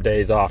taking some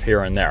days off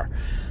here and there.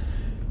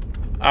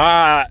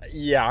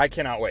 Yeah, I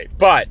cannot wait.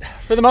 But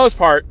for the most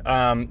part,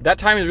 that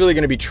time is really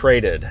going to be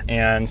traded.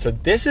 And so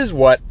this is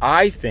what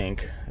I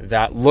think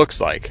that looks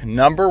like.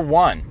 Number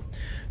one,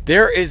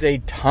 there is a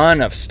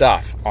ton of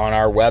stuff on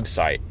our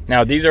website.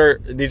 Now, these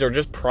are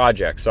just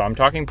projects. So I'm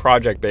talking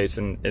project based,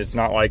 and it's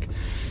not like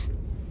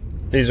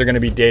these are going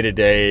to be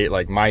day-to-day,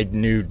 like my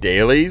new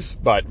dailies,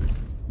 but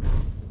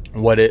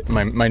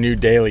my new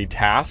daily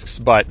tasks.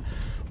 But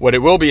what it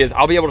will be is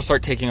I'll be able to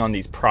start taking on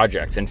these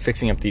projects and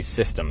fixing up these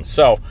systems.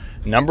 So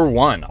number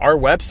one, our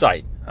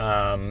website.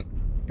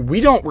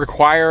 We don't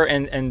require,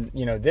 and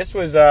this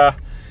was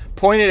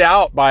pointed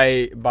out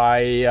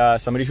by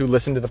somebody who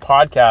listened to the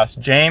podcast.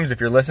 James, if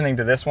you're listening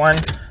to this one,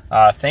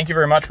 thank you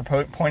very much for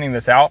pointing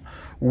this out.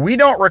 We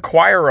don't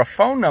require a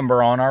phone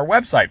number on our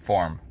website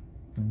form.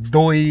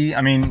 Doy.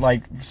 I mean,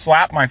 like,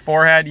 slap my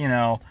forehead, you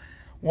know,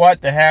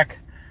 what the heck?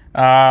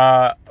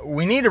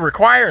 We need to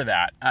require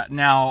that.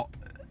 Now,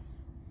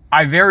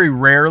 I very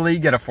rarely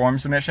get a form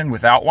submission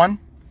without one.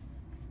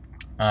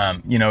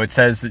 You know, it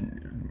says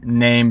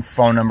name,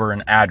 phone number,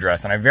 and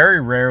address, and I very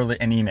rarely,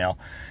 an email,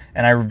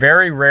 and I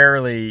very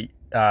rarely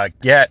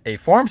get a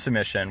form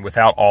submission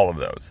without all of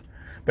those.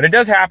 But it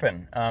does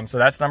happen. So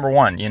that's number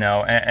one, you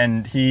know,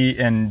 and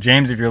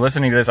James, if you're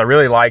listening to this, I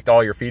really liked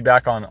all your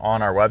feedback on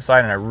our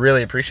website, and I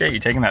really appreciate you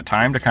taking that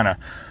time to kind of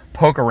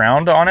poke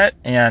around on it.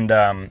 And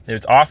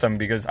it's awesome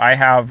because I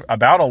have I've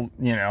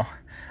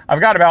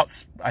got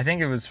about, I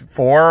think it was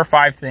 4 or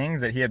 5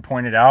 things that he had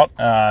pointed out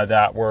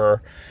that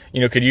were, you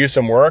know, could use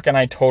some work, and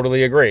I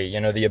totally agree. You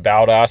know, the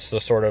about us,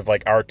 the sort of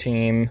like our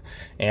team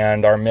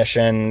and our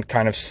mission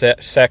kind of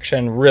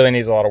section really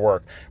needs a lot of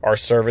work. Our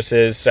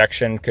services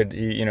section could,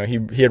 you know,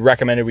 he had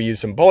recommended we use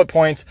some bullet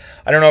points.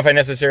 I don't know if I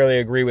necessarily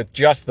agree with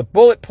just the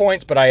bullet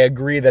points, but I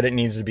agree that it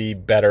needs to be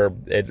better,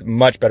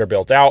 much better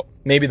built out.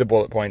 Maybe the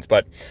bullet points,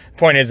 but the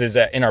point is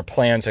that in our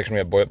plan section we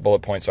have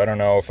bullet points, so I don't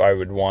know if I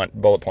would want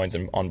bullet points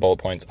on bullet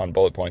points on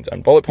bullet points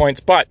on bullet points,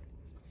 but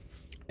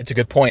it's a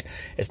good point.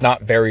 It's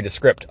not very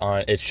descriptive.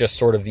 It's just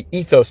sort of the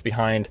ethos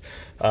behind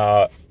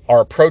our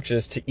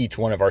approaches to each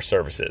one of our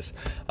services.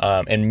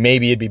 And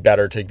maybe it'd be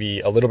better to be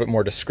a little bit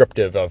more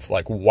descriptive of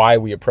like why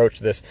we approach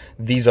this.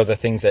 These are the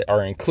things that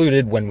are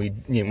included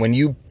when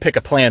you pick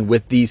a plan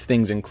with these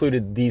things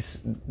included.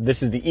 This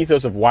is the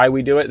ethos of why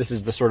we do it. This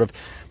is the sort of,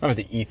 not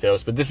the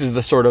ethos, but this is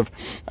the sort of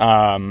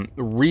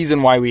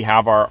reason why we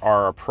have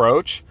our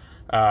approach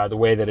the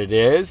way that it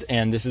is.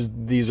 And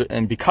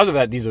and because of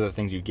that, these are the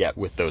things you get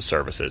with those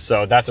services.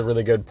 So that's a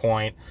really good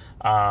point.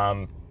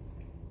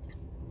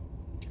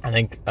 I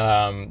think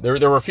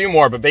there were a few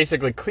more, but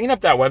basically clean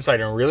up that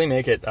website and really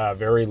make it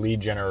very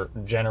lead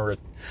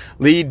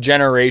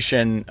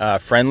generation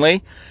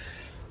friendly.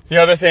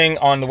 The other thing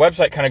on the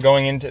website, kind of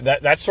going into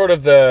that's sort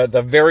of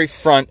the very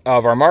front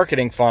of our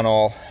marketing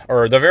funnel,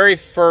 or the very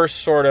first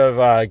sort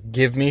of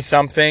give me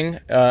something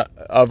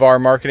of our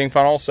marketing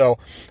funnel. So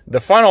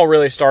the funnel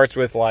really starts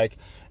with like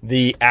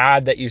the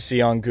ad that you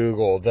see on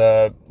Google,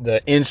 the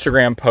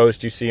Instagram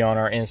post you see on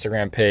our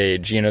Instagram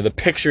page, you know, the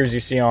pictures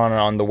you see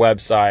on the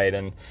website,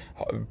 and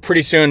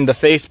pretty soon the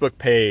Facebook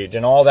page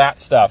and all that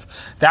stuff.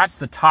 That's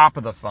the top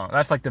of the funnel.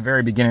 That's like the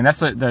very beginning. That's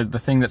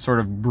the thing that sort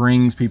of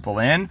brings people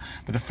in.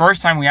 But the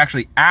first time we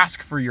actually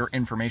ask for your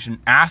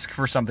information, ask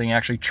for something,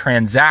 actually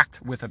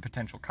transact with a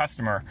potential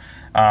customer,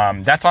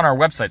 that's on our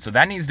website. So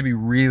that needs to be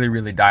really,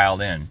 really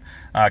dialed in.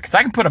 Because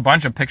I can put a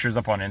bunch of pictures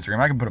up on Instagram.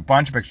 I can put a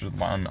bunch of pictures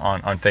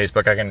on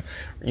Facebook. I can,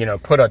 you know,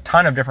 put a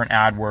ton of different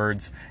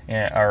AdWords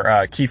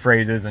or key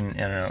phrases and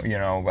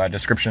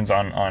descriptions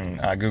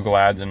on Google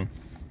Ads and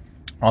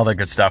all that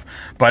good stuff.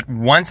 But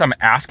once I'm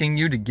asking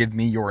you to give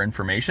me your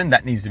information,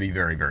 that needs to be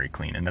very, very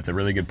clean. And that's a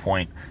really good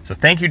point. So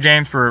thank you,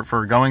 James,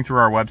 for going through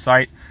our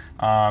website.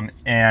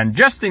 And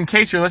just in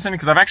case you're listening,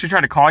 because I've actually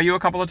tried to call you a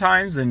couple of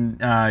times, and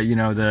you're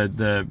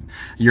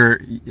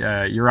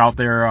out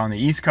there on the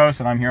East Coast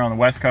and I'm here on the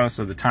West Coast,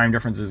 so the time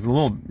difference is a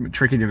little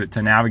tricky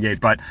to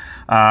navigate. But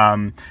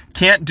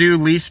can't do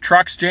leased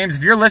trucks, James.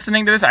 If you're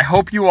listening to this, I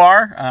hope you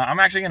are. I'm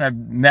actually going to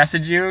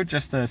message you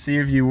just to see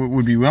if you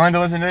would be willing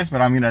to listen to this.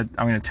 But I'm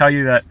gonna tell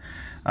you that.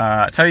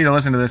 Tell you to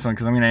listen to this one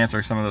because I'm going to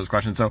answer some of those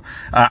questions. So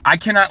I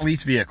cannot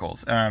lease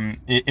vehicles.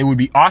 It would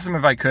be awesome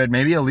if I could.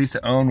 Maybe a lease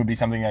to own would be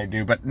something I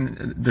do. But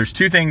there's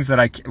two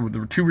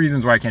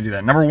reasons why I can't do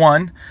that. Number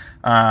one,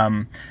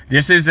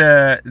 this is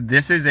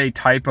a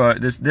type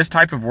of this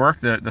type of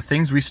work. The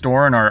things we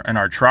store in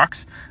our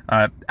trucks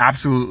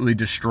absolutely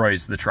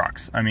destroys the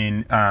trucks. I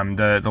mean,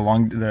 the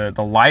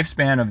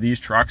lifespan of these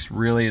trucks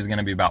really is going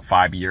to be about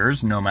 5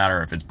 years, no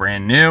matter if it's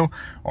brand new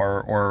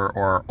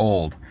or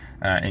old.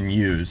 And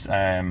used.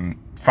 5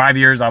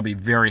 years, I'll be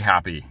very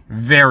happy.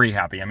 Very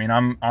happy. I mean,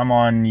 I'm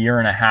on 1.5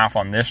 years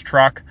on this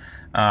truck,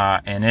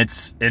 and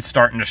it's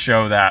starting to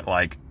show that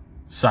like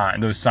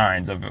those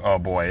signs of, oh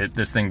boy,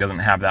 this thing doesn't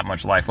have that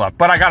much life left.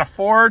 But I got a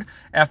Ford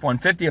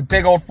F-150, a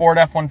big old Ford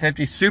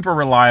F-150, super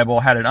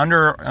reliable. Had it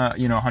under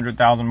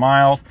 100,000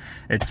 miles.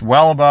 It's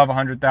well above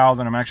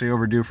 100,000. I'm actually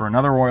overdue for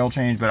another oil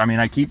change, but I mean,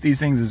 I keep these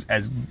things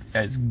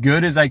as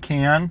good as I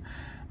can.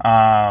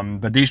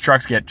 But these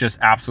trucks get just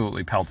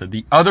absolutely pelted.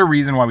 The other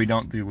reason why we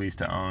don't do lease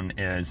to own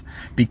is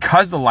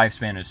because the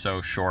lifespan is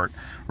so short.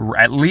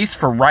 At least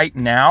for right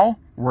now,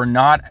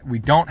 we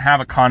don't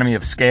have economy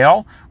of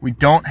scale. We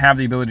don't have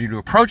the ability to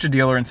approach a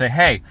dealer and say,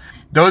 hey,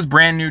 those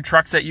brand new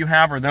trucks that you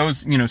have, or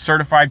those,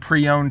 certified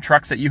pre-owned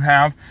trucks that you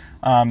have,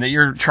 that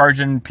you're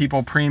charging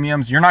people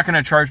premiums, you're not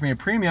going to charge me a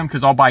premium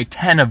because I'll buy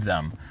 10 of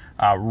them,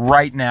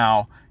 right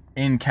now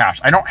in cash.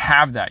 I don't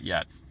have that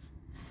yet.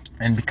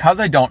 And because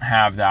I don't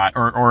have that,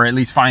 or at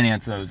least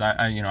finance those,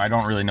 I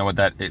don't really know what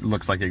that it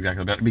looks like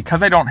exactly, but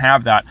because I don't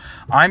have that,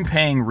 I'm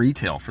paying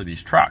retail for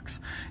these trucks.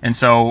 And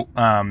so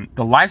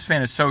the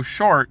lifespan is so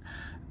short,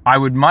 I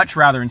would much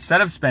rather,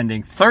 instead of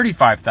spending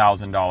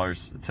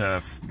 $35,000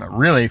 to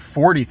really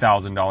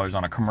 $40,000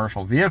 on a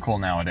commercial vehicle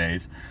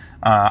nowadays,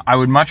 I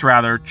would much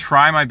rather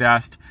try my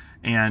best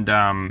and,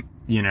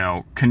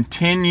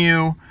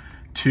 continue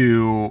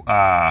to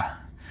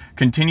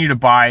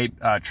buy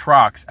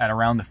trucks at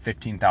around the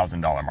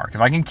 $15,000 mark.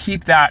 If I can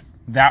keep that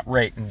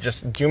rate and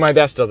just do my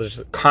best to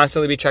just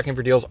constantly be checking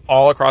for deals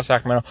all across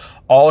Sacramento,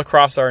 all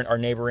across our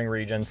neighboring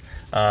regions,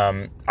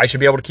 I should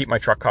be able to keep my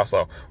truck costs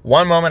low.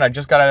 One moment, I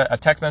just got a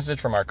text message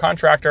from our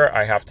contractor.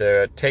 I have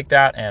to take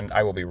that, and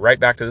I will be right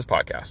back to this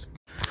podcast.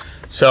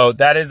 So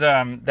that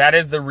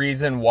is the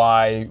reason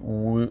why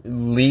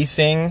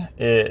leasing,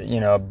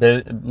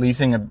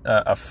 leasing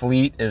a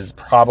fleet is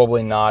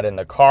probably not in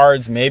the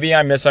cards. Maybe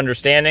I'm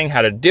misunderstanding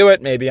how to do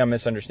it. Maybe I'm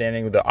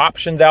misunderstanding the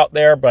options out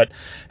there. But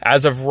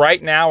as of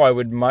right now, I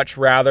would much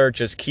rather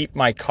just keep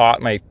my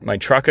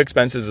truck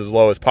expenses as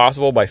low as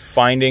possible by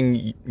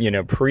finding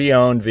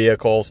pre-owned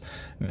vehicles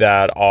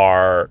that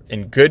are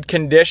in good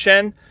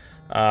condition,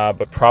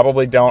 but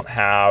probably don't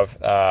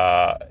have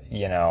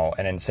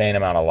an insane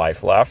amount of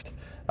life left.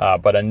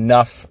 But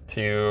enough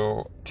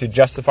to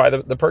justify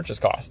the purchase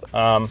cost.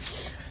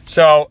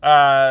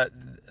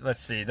 Let's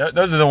see.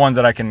 Those are the ones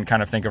that I can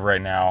kind of think of right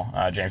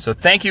now, James. So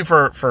thank you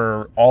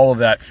for all of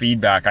that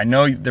feedback. I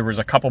know there was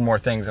a couple more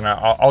things, and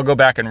I'll go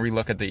back and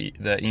relook at the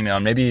email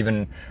and maybe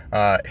even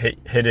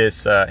hit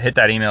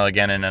that email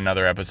again in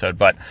another episode.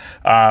 But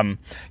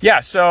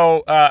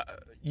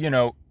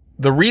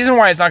the reason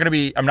why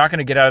I'm not going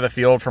to get out of the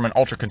field from an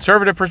ultra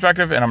conservative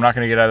perspective, and I'm not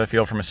going to get out of the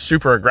field from a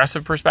super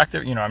aggressive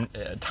perspective,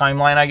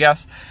 timeline, I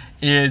guess,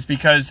 is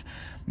because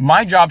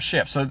my job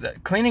shifts. So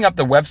cleaning up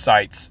the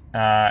websites,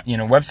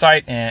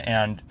 website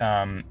and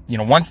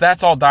once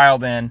that's all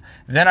dialed in,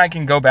 then I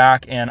can go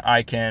back and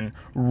I can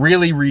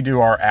really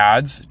redo our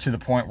ads to the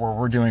point where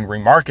we're doing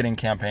remarketing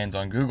campaigns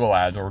on Google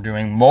Ads, or we're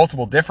doing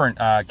multiple different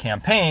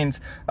campaigns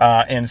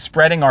and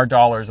spreading our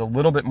dollars a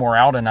little bit more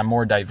out in a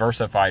more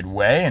diversified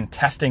way and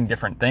testing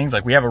different things.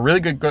 Like we have a really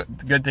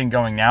good thing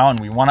going now, and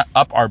we want to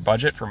up our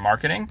budget for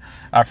marketing,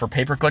 for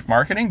pay-per-click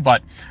marketing.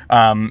 But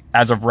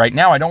as of right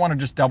now, I don't want to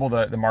just double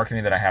the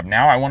marketing that I have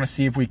now. I want to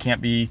see if we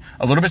can't be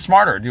a little bit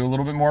smarter, do a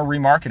little bit more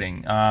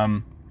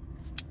remarketing,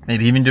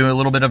 maybe even do a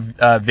little bit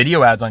of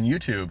video ads on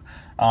YouTube.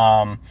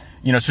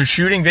 So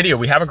shooting video,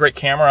 we have a great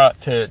camera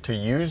to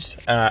use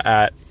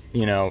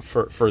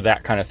for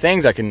that kind of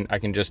things. I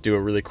can just do a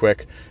really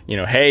quick,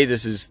 hey,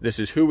 this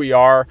is who we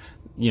are.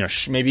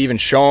 Maybe even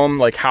show them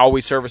like how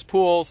we service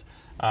pools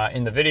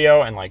in the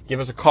video, and like give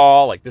us a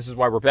call. Like this is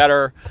why we're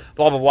better.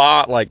 Blah blah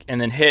blah. Like,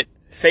 and then hit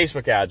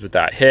Facebook ads with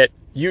that. Hit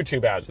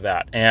YouTube ads with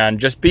that, and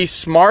just be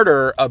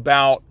smarter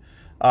about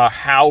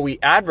how we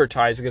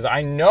advertise, because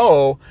I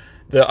know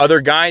the other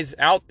guys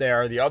out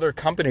there, the other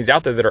companies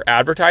out there that are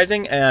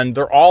advertising, and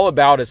they're all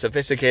about as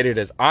sophisticated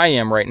as I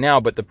am right now.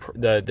 But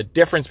the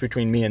difference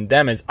between me and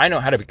them is I know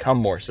how to become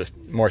more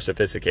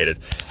sophisticated.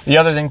 The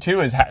other thing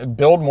too is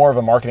build more of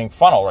a marketing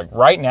funnel. Like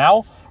right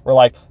now, we're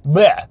like,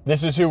 bleh,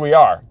 this is who we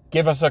are.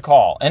 Give us a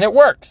call, and it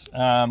works,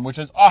 which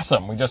is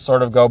awesome. We just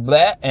sort of go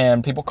bleh,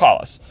 and people call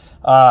us.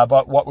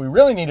 But what we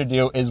really need to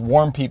do is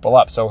warm people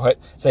up. So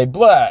say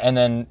blah, and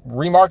then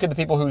remarket the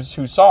people who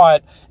saw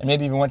it and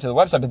maybe even went to the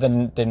website, but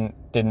then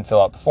didn't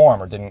fill out the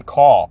form or didn't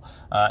call,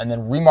 and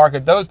then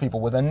remarket those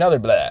people with another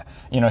blah.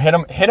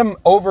 Hit them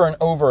over and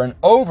over and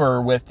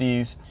over with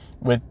these,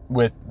 with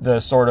the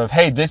sort of,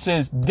 hey, this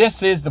is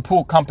the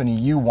pool company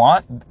you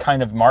want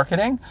kind of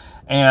marketing.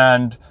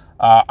 And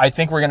I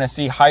think we're going to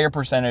see higher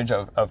percentage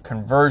of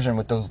conversion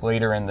with those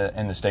later in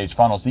the stage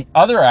funnels. The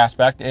other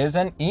aspect is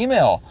an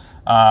email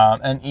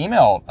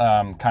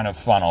kind of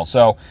funnel.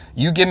 So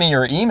you give me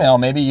your email.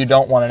 Maybe you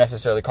don't want to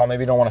necessarily call.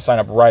 Maybe you don't want to sign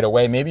up right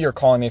away. Maybe you're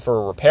calling me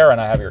for a repair and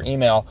I have your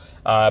email,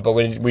 but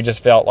we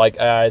just felt like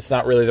it's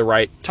not really the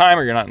right time,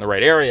 or you're not in the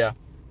right area.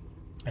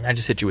 And I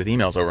just hit you with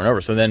emails over and over.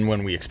 So then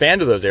when we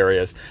expand to those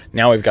areas,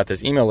 now we've got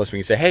this email list. We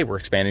can say, hey, we're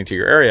expanding to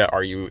your area.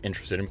 Are you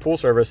interested in pool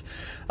service?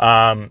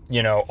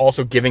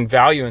 Also giving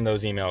value in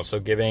those emails.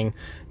 So giving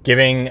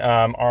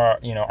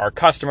our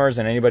customers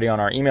and anybody on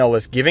our email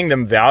list, giving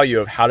them value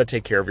of how to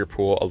take care of your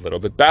pool a little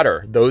bit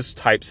better. Those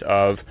types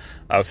of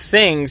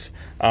things,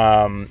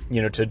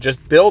 to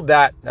just build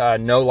that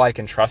know, like,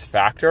 and trust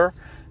factor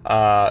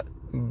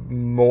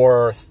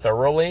more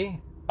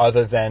thoroughly,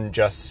 other than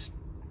just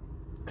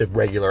the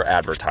regular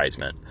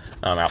advertisement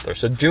out there.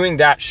 So doing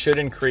that should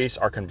increase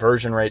our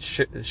conversion rates,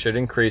 should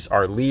increase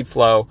our lead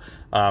flow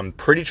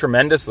pretty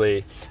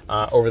tremendously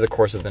over the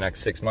course of the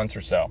next 6 months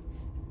or so.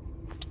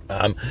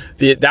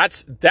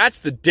 That's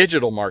the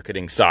digital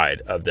marketing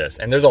side of this,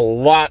 and there's a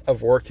lot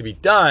of work to be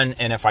done.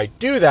 And if I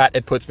do that,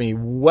 it puts me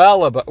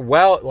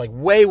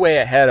way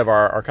ahead of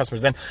our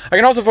customers. Then I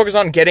can also focus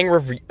on getting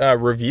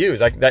reviews.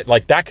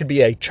 That could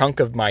be a chunk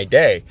of my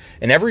day.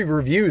 And every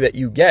review that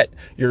you get,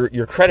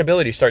 your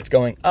credibility starts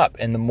going up.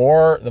 And the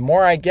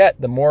more I get,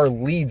 the more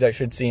leads I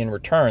should see in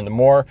return. The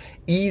more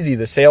easy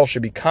the sale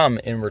should become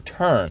in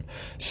return.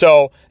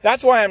 So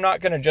that's why I'm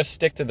not going to just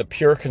stick to the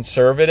pure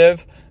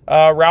conservative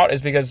route,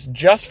 is because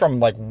just from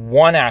like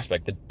one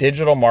aspect, the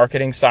digital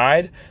marketing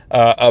side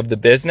of the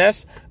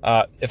business,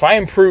 if I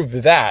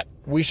improve that,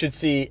 we should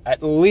see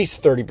at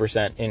least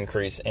 30%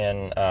 increase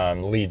in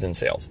leads and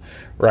sales,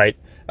 right?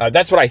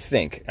 That's what I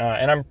think.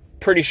 And I'm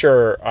pretty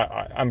sure,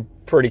 I'm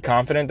pretty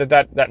confident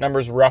that number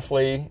is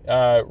roughly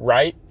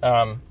right.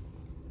 I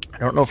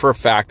don't know for a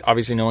fact.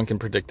 Obviously, no one can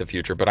predict the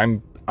future, but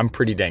I'm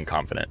pretty dang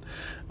confident.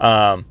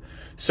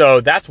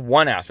 So that's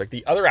one aspect.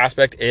 The other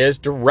aspect is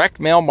direct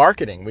mail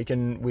marketing.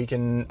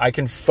 I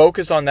can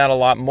focus on that a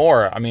lot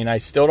more. I mean, I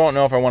still don't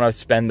know if I want to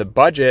spend the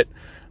budget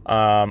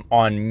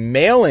on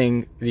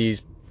mailing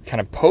these kind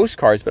of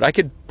postcards, but I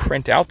could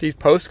print out these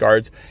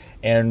postcards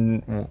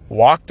and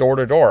walk door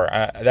to door.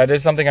 That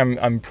is something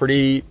I'm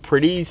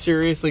pretty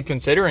seriously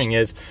considering.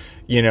 Is,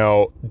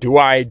 do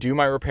I do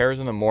my repairs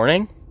in the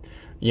morning?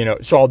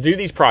 So I'll do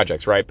these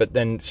projects, right? But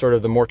then sort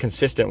of the more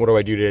consistent, what do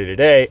I do day to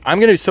day? I'm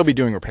going to still be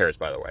doing repairs,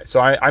 by the way. So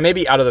I may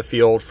be out of the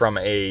field from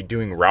a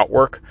doing route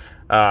work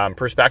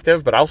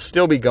perspective, but I'll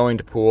still be going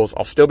to pools.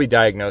 I'll still be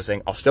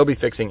diagnosing. I'll still be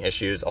fixing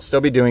issues. I'll still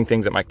be doing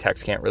things that my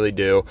techs can't really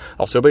do.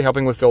 I'll still be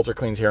helping with filter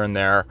cleans here and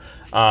there.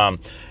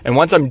 And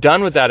once I'm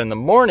done with that in the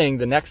morning,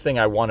 the next thing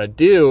I want to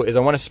do is I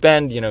want to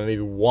spend, maybe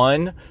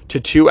 1 to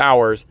 2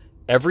 hours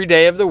every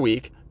day of the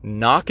week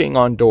knocking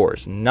on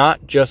doors,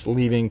 not just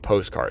leaving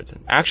postcards,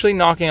 actually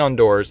knocking on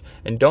doors.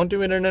 And don't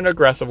do it in an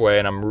aggressive way.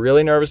 And I'm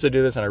really nervous to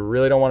do this, and I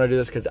really don't want to do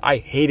this because I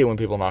hate it when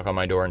people knock on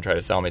my door and try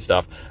to sell me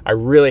stuff. I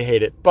really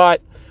hate it, but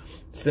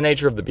it's the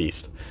nature of the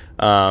beast.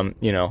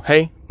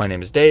 Hey, my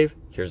name is Dave.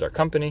 Here's our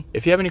company.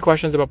 If you have any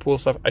questions about pool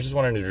stuff, I just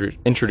wanted to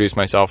introduce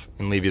myself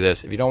and leave you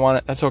this. If you don't want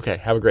it, that's okay.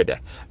 Have a great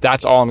day.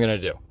 That's all I'm going to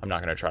do. I'm not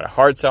going to try to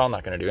hard sell. I'm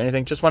not going to do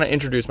anything. Just want to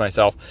introduce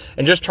myself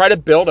and just try to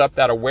build up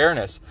that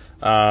awareness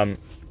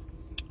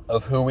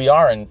of who we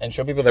are, and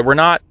show people that we're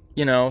not,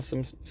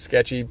 some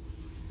sketchy,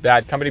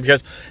 bad company.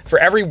 Because for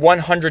every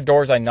 100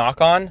 doors I knock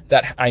on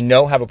that I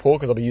know have a pool,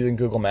 because I'll be using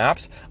Google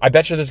Maps, I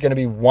bet you there's going to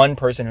be one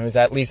person who is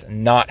at least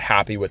not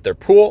happy with their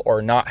pool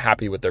or not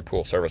happy with their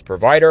pool service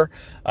provider.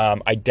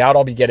 I doubt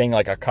I'll be getting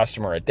like a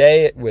customer a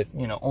day with,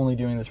 only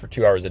doing this for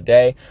 2 hours a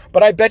day,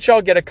 but I bet you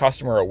I'll get a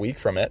customer a week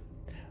from it.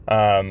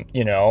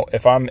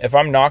 If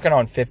I'm knocking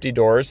on 50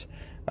 doors,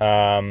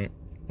 I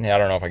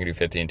don't know if I can do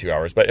 50 in 2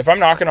 hours, but if I'm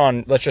knocking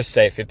on, let's just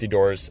say 50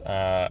 doors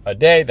a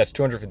day, that's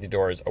 250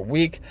 doors a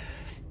week.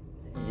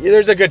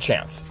 There's a good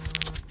chance.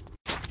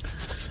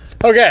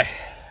 Okay,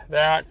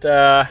 that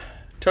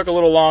took a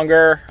little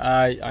longer.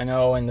 I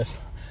know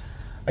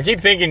I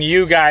keep thinking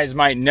you guys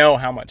might know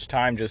how much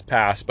time just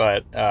passed,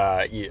 but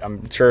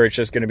I'm sure it's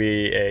just going to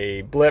be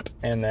a blip,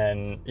 and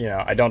then,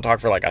 I don't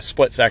talk for like a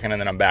split second,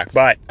 and then I'm back.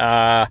 But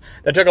that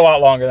took a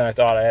lot longer than I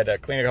thought. I had to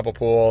clean a couple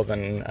pools,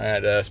 and I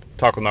had to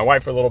talk with my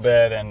wife for a little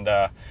bit, and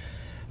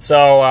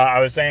so I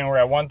was saying we're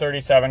at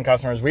 137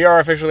 customers. We are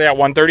officially at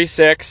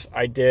 136.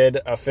 I did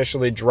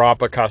officially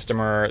drop a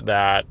customer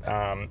that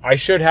I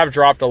should have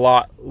dropped a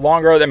lot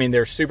longer. I mean,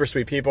 they're super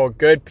sweet people,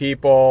 good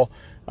people.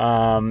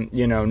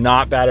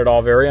 Not bad at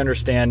all, very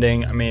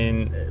understanding. I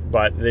mean,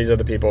 but these are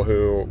the people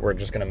who were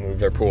just going to move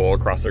their pool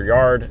across their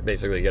yard,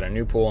 basically get a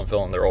new pool and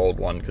fill in their old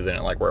one because they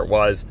didn't like where it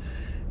was.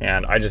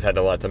 And I just had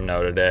to let them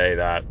know today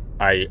that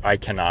I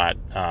cannot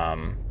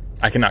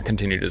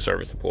continue to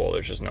service the pool.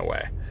 There's just no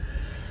way.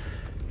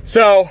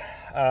 So,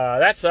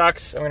 that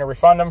sucks. I'm going to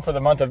refund them for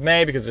the month of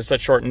May because it's such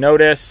short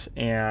notice,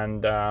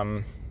 and,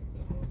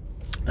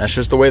 that's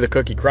just the way the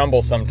cookie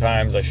crumbles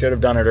sometimes. I should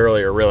have done it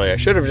earlier, really. I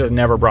should have just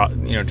never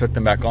took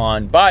them back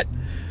on. But,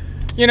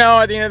 at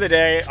the end of the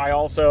day, I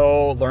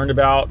also learned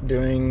about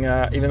doing,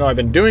 even though I've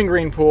been doing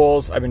green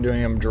pools, I've been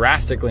doing them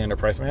drastically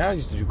underpriced. I mean, I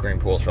used to do green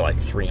pools for like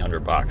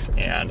 $300,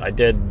 and I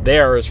did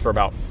theirs for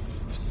about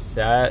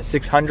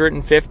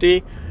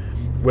 $650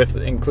 with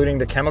including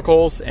the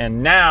chemicals.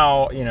 And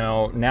now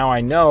I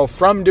know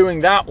from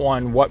doing that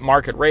one what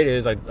market rate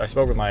is. I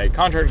spoke with my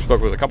contractor, spoke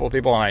with a couple of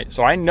people, and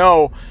so I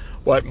know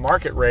what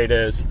market rate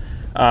is,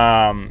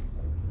 and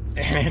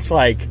it's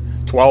like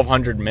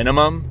 $1,200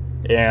 minimum.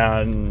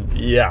 And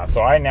yeah,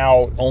 so I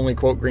now only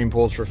quote green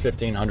pools for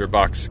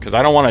 $1,500 because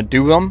I don't want to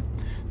do them.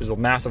 There's a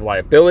massive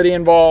liability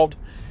involved,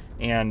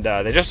 and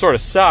they just sort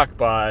of suck.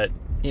 But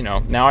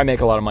now I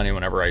make a lot of money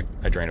whenever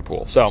I drain a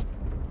pool. So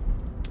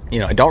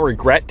I don't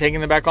regret taking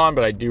them back on,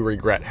 but I do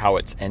regret how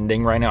it's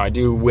ending right now. I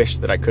do wish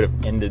that I could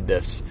have ended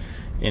this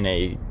in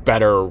a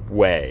better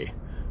way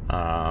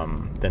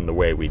than the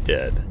way we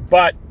did,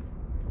 but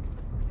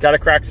got to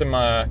crack some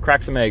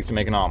eggs to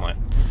make an omelet.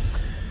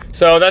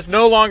 So that's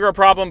no longer a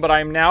problem, but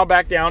I'm now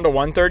back down to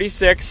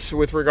 136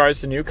 with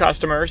regards to new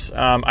customers.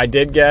 I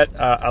did get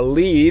a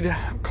lead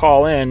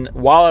call in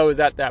while I was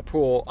at that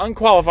pool,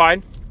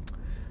 unqualified.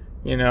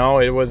 You know,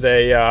 it was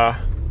a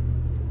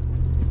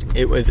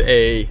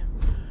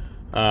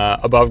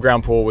above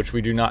ground pool, which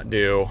we do not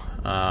do.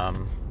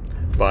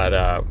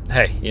 But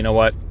hey, you know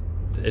what?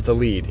 It's a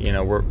lead. You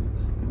know,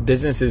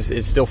 business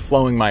is still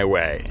flowing my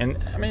way. And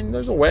I mean,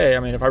 there's a way. I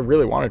mean, if I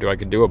really wanted to, I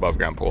could do above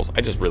ground pools.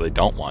 I just really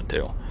don't want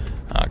to.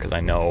 Because I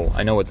know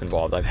what's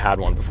involved. I've had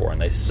one before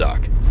and they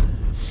suck.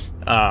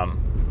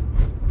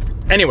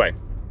 Anyway,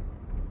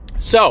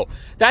 so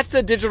that's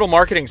the digital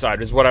marketing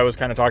side is what I was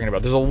kind of talking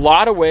about. There's a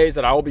lot of ways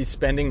that I will be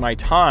spending my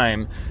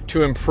time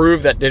to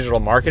improve that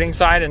digital marketing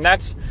side. And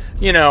that's,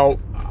 you know,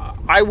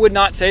 I would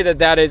not say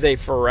that is a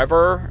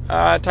forever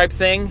type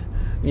thing.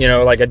 You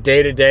know, like a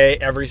day-to-day,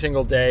 every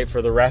single day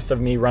for the rest of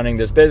me running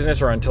this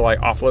business or until I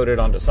offload it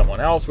onto someone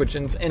else, which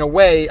in a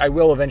way I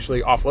will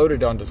eventually offload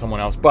it onto someone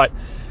else. But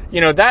you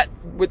know, that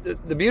with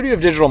the beauty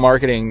of digital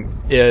marketing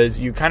is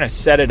you kind of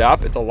set it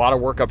up. It's a lot of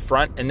work up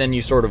front, and then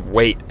you sort of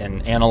wait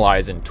and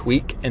analyze and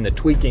tweak. And the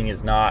tweaking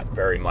is not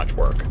very much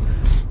work.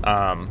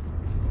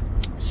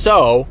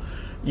 So,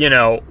 you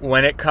know,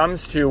 when it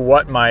comes to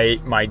what my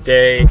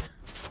day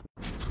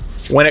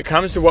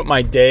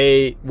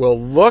will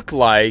look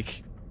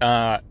like,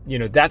 you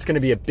know, that's going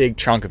to be a big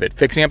chunk of it.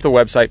 Fixing up the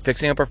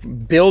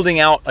website, building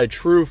out a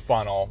true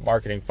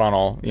marketing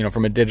funnel, you know,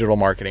 from a digital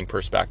marketing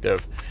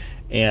perspective.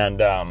 And,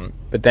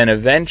 but then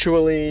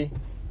eventually,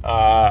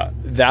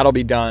 that'll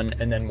be done.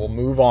 And then we'll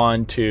move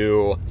on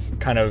to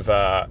kind of,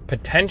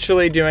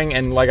 potentially doing,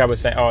 and like I was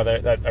saying, I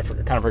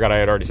kind of forgot I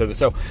had already said this.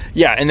 So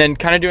yeah. And then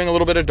kind of doing a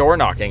little bit of door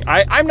knocking.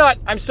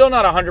 I'm still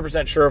not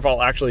 100% sure if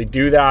I'll actually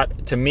do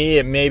that. To me,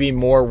 it may be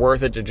more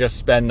worth it to just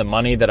spend the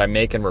money that I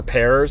make in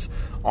repairs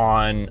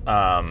on,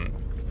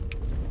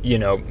 you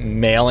know,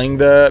 mailing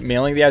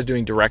the ads,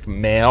 doing direct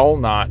mail,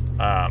 not,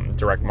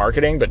 direct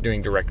marketing, but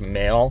doing direct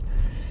mail.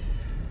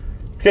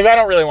 Because I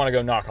don't really want to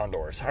go knock on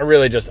doors.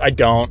 I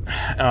don't.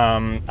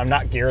 I'm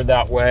not geared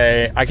that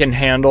way. I can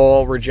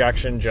handle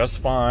rejection just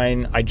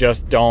fine. I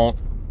just don't.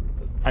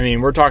 I mean,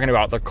 we're talking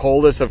about the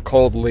coldest of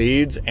cold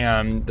leads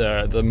and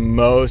the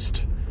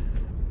most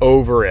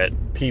over it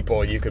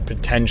people you could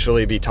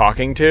potentially be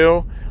talking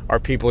to are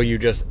people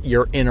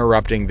you're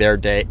interrupting their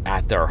day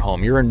at their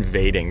home. You're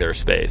invading their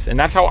space. And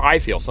that's how I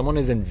feel. Someone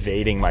is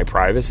invading my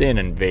privacy and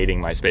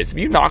invading my space. If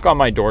you knock on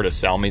my door to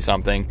sell me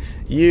something,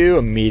 you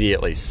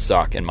immediately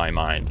suck in my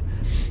mind.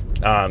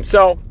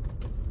 So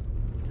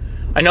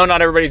I know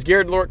not everybody's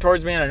geared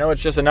towards me, and I know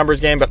it's just a numbers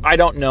game, but I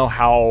don't know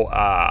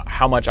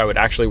how much I would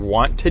actually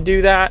want to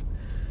do that.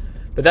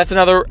 But that's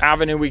another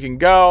avenue we can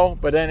go.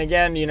 But then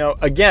again, you know,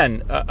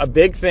 a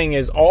big thing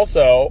is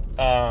also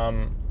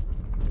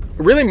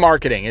really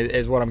marketing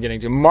is what I'm getting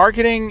to.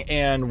 Marketing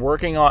and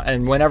working on,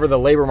 and whenever the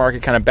labor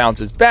market kind of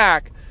bounces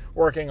back,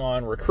 working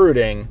on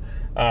recruiting.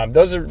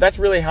 That's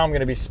really how I'm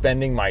going to be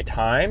spending my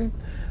time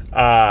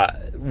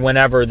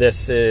whenever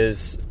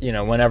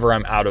whenever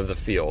I'm out of the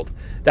field.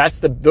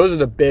 Those are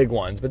the big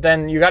ones. But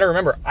then you got to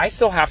remember, I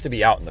still have to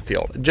be out in the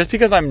field. Just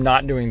because I'm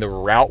not doing the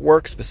route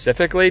work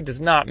specifically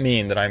does not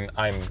mean that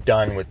I'm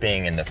done with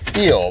being in the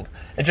field.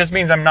 It just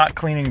means I'm not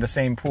cleaning the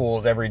same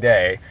pools every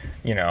day,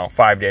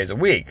 5 days a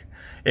week.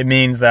 It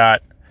means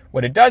that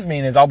what it does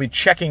mean is I'll be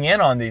checking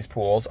in on these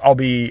pools. I'll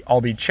be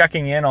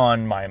checking in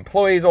on my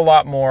employees a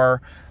lot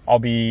more. I'll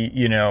be,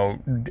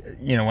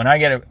 when I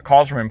get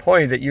calls from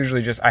employees, it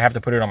usually I have to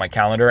put it on my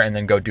calendar and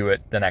then go do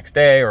it the next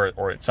day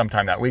or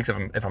sometime that week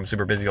if I'm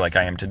super busy like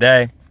I am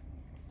today.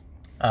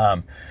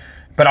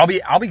 But I'll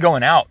be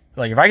going out.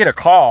 Like if I get a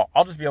call,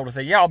 I'll just be able to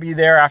say, yeah, I'll be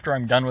there after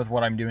I'm done with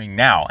what I'm doing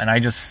now. And I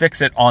just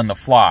fix it on the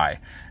fly.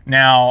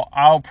 Now,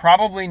 I'll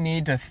probably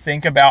need to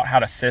think about how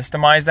to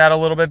systemize that a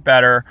little bit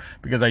better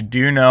because I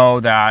do know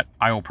that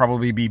I will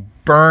probably be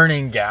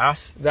burning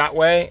gas that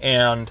way,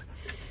 and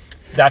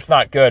that's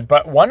not good.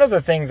 But one of the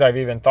things I've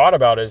even thought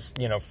about is,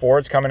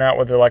 Ford's coming out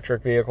with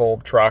electric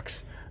vehicle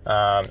trucks.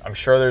 I'm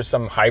sure there's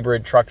some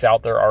hybrid trucks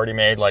out there already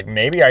made. Like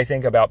maybe I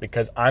think about,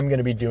 because I'm going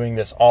to be doing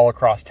this all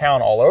across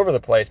town, all over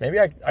the place, maybe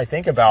I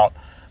think about,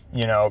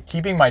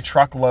 keeping my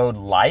truckload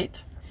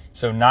light.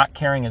 So not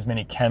carrying as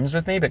many chems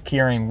with me, but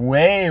carrying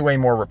way, way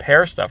more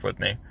repair stuff with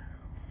me.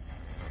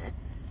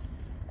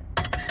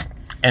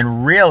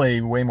 And really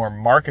way more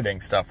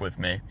marketing stuff with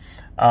me.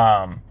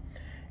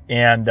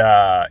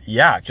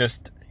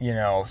 Just,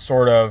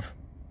 sort of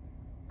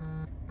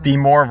be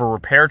more of a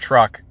repair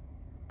truck.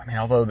 I mean,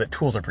 although the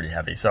tools are pretty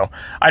heavy, so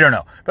I don't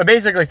know. But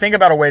basically think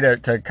about a way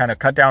to kind of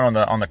cut down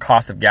on the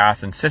cost of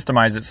gas and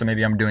systemize it. So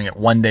maybe I'm doing it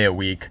 1 day a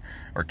week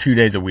or 2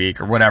 days a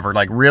week or whatever.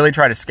 Like really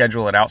try to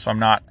schedule it out so I'm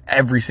not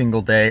every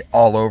single day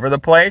all over the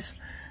place.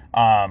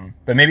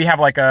 But maybe have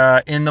like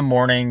in the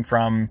morning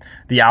from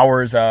the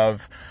hours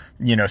of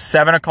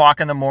 7 o'clock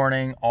in the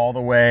morning all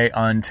the way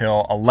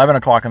until 11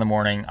 o'clock in the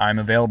morning, I'm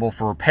available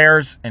for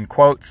repairs and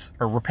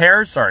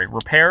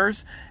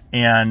repairs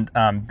and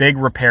big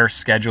repair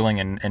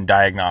scheduling and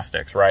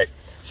diagnostics, right?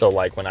 So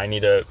like when I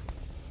need to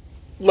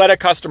let a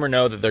customer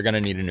know that they're going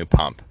to need a new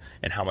pump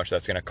and how much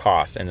that's going to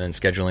cost, and then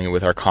scheduling it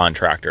with our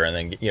contractor, and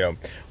then, you know,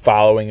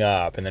 following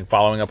up, and then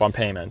following up on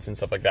payments and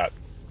stuff like that.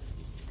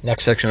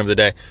 Next section of the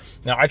day.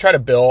 Now, I try to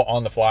bill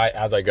on the fly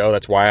as I go.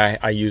 That's why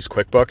I use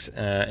QuickBooks,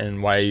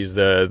 and why I use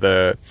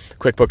the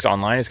QuickBooks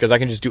Online is because I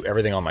can just do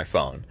everything on my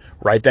phone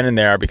right then and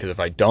there, because if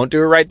I don't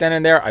do it right then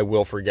and there, I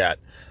will forget.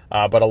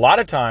 But a lot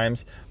of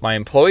times my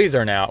employee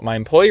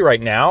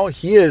right now,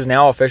 he is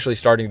now officially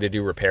starting to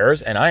do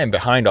repairs, and I am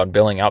behind on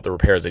billing out the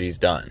repairs that he's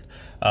done.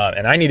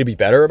 And I need to be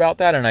better about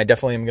that. And I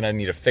definitely am going to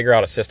need to figure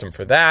out a system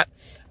for that.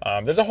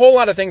 There's a whole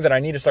lot of things that I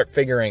need to start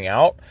figuring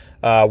out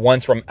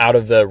once I'm out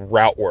of the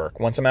route work,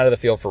 once I'm out of the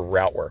field for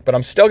route work, but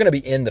I'm still going to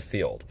be in the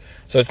field.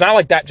 So it's not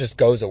like that just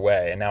goes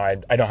away and now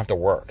I don't have to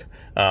work.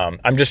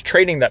 I'm just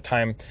trading that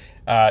time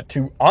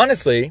to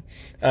honestly,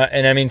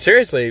 and I mean,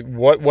 seriously,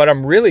 what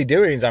I'm really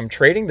doing is I'm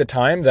trading the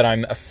time that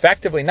I'm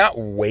effectively not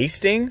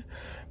wasting,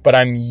 but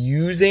I'm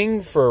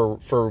using for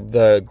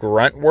the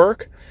I'm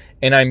work.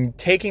 And I'm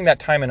taking that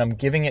time and I'm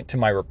giving it to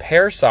my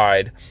repair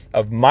side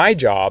of my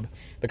job,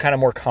 the kind of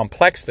more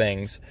complex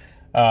things.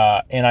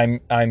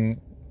 And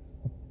I'm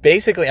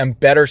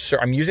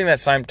using that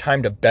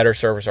time to better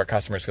service our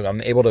customers, because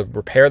I'm able to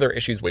repair their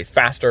issues way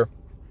faster,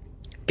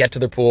 get to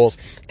their pools,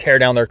 tear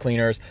down their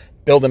cleaners,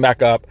 build them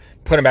back up,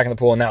 put them back in the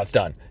pool, and now it's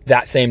done.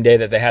 That same day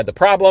that they had the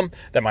problem,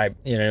 that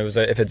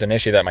if it's an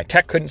issue that my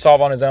tech couldn't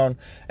solve on his own.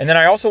 And then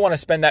I also want to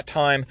spend that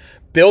time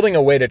building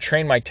a way to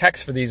train my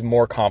techs for these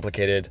more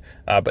complicated,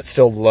 but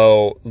still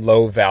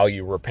low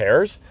value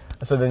repairs,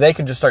 so that they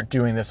can just start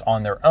doing this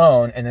on their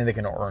own, and then they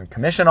can earn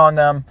commission on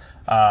them.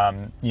 It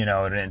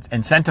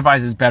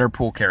incentivizes better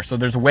pool care. So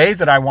there's ways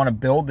that I want to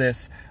build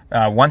this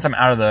once I'm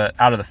out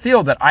of the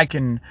field,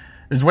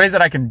 there's ways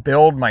that I can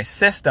build my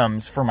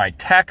systems for my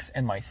techs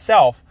and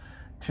myself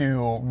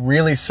to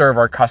really serve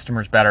our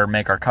customers better,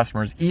 make our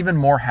customers even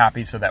more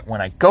happy, so that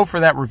when I go for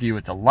that review,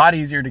 it's a lot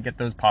easier to get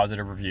those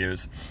positive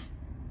reviews,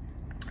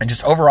 and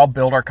just overall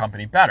build our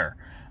company better.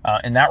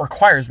 And that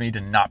requires me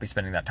to not be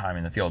spending that time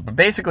in the field. But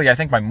basically, I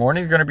think my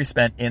morning is going to be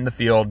spent in the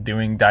field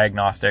doing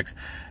diagnostics.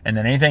 And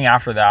then anything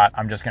after that,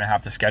 I'm just going to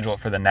have to schedule it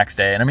for the next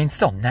day. And I mean,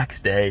 still,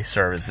 next day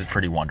service is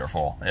pretty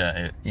wonderful,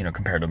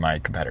 compared to my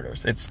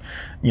competitors. It's,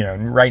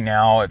 right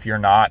now, if you're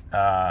not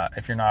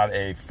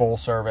a full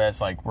service,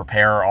 like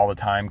repair all the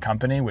time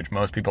company, which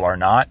most people are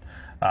not,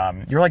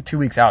 you're like 2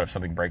 weeks out if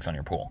something breaks on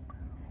your pool.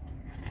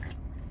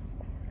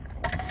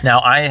 Now,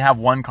 I have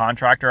one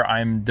contractor.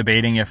 I'm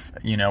debating if,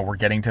 we're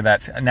getting to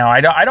that. Now, I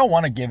don't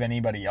want to give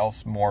anybody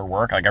else more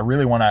work. Like, I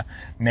really want to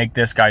make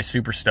this guy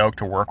super stoked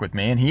to work with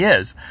me, and he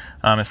is,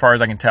 as far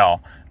as I can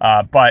tell.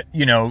 But,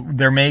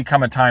 there may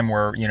come a time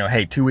where,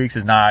 hey, 2 weeks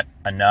is not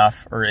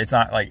enough, or it's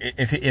not like,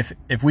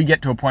 if we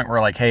get to a point where,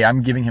 like, hey,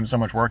 I'm giving him so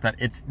much work that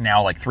it's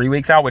now like 3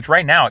 weeks out, which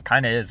right now it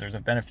kind of is. There's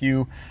been a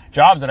few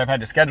jobs that I've had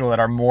to schedule that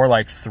are more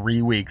like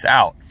 3 weeks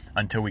out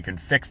until we can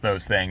fix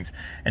those things.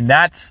 And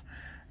that's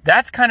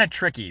kind of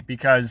tricky,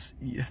 because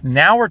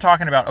now we're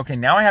talking about, okay,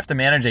 now I have to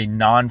manage a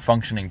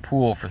non-functioning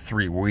pool for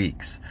 3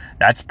 weeks.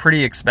 That's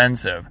pretty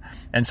expensive.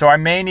 And so I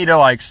may need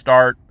to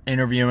start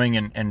interviewing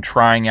and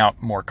trying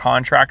out more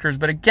contractors.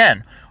 But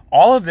again,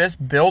 all of this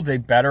builds a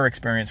better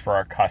experience for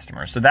our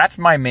customers. So that's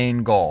my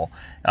main goal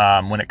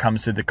when it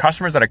comes to the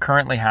customers that I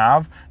currently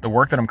have, the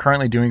work that I'm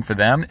currently doing for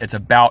them. It's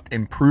about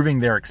improving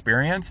their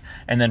experience.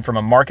 And then from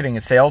a marketing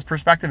and sales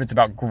perspective, it's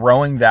about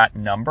growing that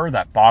number,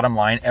 that bottom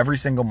line every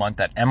single month,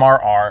 that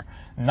MRR,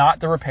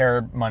 not the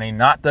repair money,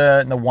 not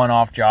the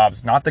one-off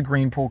jobs, not the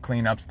green pool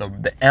cleanups,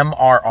 the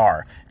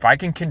MRR. If I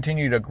can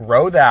continue to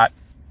grow that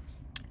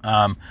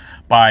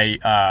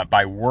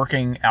by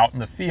working out in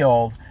the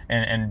field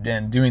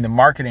and doing the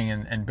marketing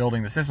and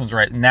building the systems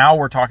right, now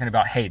we're talking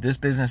about, hey, this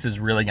business is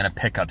really going to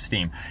pick up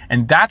steam.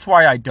 And that's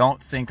why I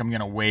don't think I'm going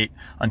to wait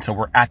until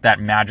we're at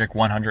that magic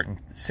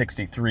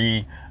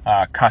 163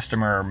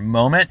 customer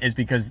moment, is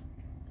because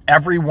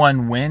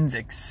everyone wins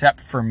except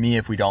for me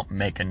if we don't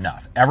make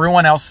enough.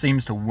 Everyone else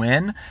seems to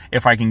win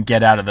if I can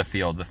get out of the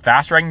field. The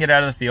faster I can get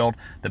out of the field,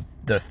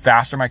 the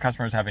faster my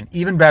customers have an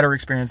even better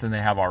experience than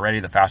they have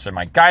already, the faster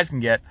my guys can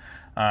get.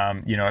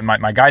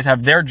 My guys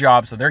have their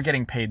job, so they're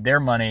getting paid their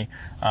money,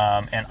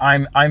 and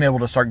I'm able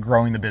to start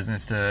growing the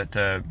business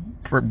to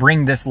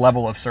bring this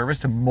level of service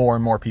to more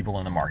and more people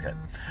in the market.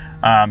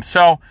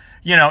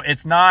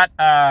 It's not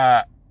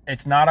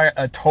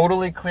a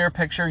totally clear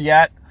picture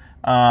yet.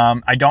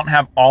 I don't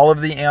have all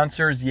of the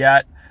answers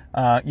yet,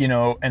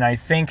 and I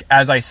think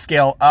as I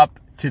scale up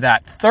to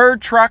that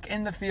third truck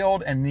in the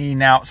field,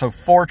 and so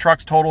 4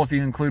 trucks total if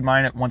you include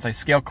mine, once I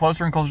scale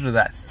closer and closer to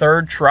that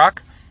third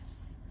truck,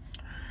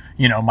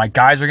 my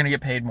guys are going to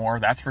get paid more,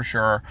 that's for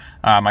sure.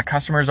 My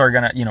customers are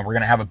going to, we're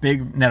going to have a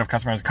big net of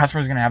customers.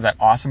 Customers are going to have that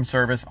awesome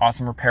service,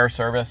 awesome repair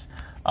service.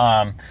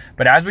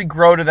 But as we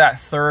grow to that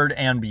third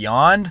and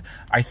beyond,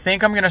 I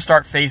think I'm going to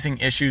start facing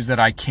issues that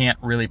I can't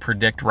really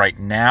predict right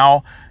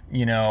now,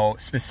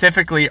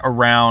 specifically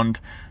around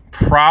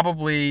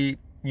probably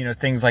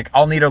things like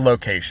I'll need a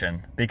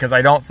location, because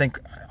I don't think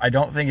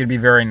it'd be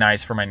very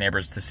nice for my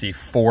neighbors to see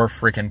 4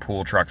 freaking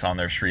pool trucks on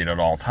their street at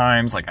all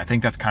times. Like, I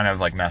think that's kind of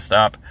like messed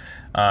up.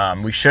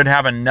 We should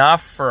have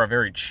enough for a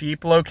very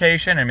cheap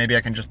location, and maybe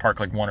I can just park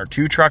like 1 or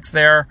 2 trucks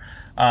there.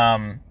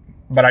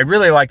 But I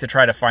really like to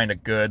try to find a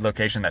good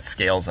location that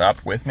scales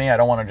up with me. I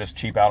don't want to just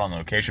cheap out on the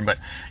location, but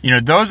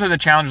those are the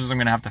challenges I'm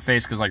going to have to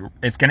face, because like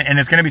it's going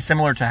to be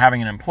similar to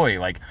having an employee.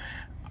 Like,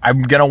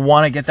 I'm going to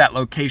want to get that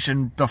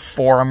location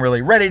before I'm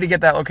really ready to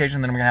get that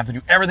location. Then I'm going to have to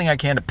do everything I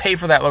can to pay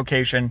for that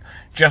location,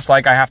 just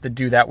like I have to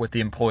do that with the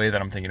employee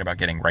that I'm thinking about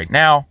getting right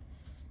now.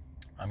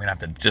 I'm going to have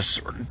to just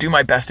sort of do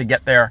my best to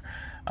get there,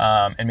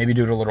 and maybe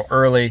do it a little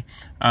early.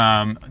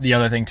 The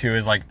other thing too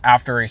is, like,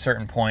 after a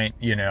certain point,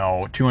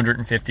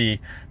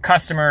 250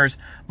 customers,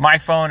 my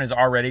phone is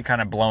already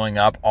kind of blowing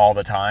up all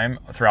the time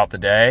throughout the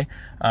day.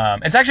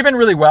 It's actually been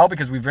really well,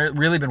 because we've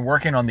really been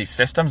working on these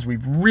systems.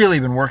 We've really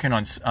been working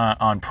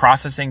on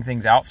processing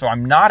things out. So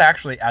I'm not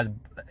actually as,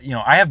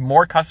 I have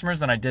more customers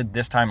than I did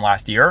this time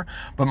last year,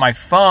 but my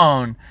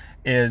phone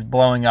is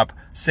blowing up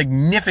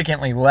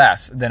significantly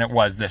less than it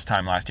was this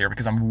time last year,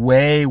 because I'm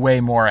way, way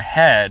more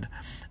ahead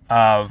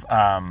of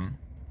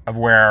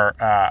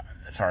where,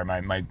 sorry,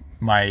 my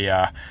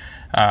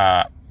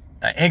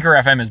Anchor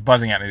FM is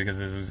buzzing at me because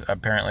this is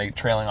apparently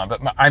trailing on,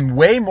 but I'm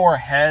way more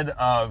ahead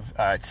of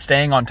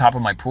staying on top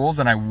of my pools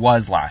than I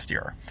was last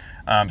year.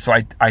 So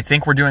I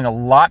think we're doing a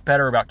lot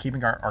better about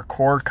keeping our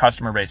core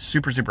customer base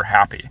super, super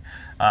happy.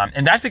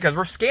 And that's because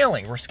we're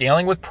scaling. We're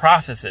scaling with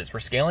processes. We're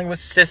scaling with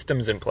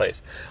systems in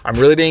place. I'm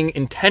really being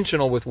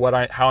intentional with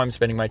how I'm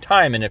spending my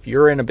time. And if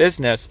you're in a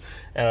business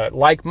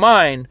like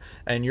mine,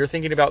 and you're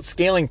thinking about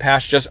scaling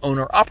past just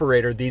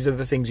owner-operator, these are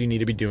the things you need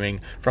to be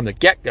doing from the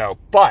get-go.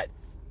 But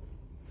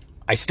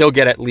I still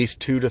get at least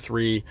 2 to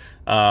 3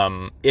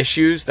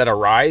 issues that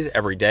arise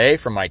every day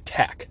from my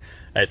tech.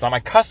 It's not my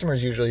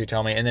customers usually who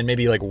tell me, and then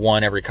maybe like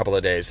 1 every couple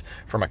of days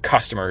from a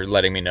customer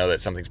letting me know that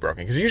something's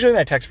broken. Because usually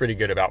my tech's pretty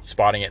good about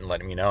spotting it and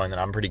letting me know, and then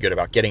I'm pretty good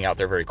about getting out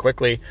there very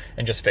quickly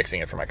and just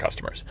fixing it for my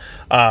customers.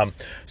 But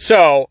as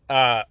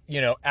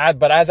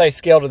I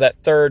scale to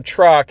that 3rd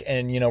truck,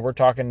 and we're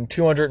talking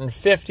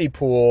 250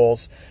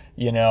 pools,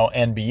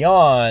 and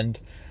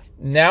beyond,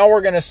 now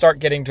we're going to start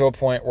getting to a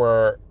point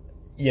where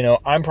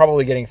I'm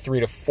probably getting 3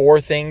 to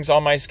 4 things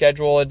on my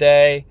schedule a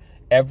day,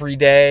 every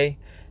day,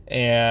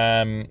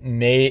 and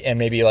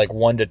maybe like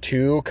 1 to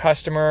 2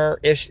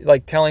 customer-ish,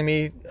 like, telling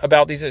me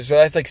about these. So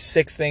that's like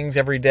 6 things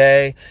every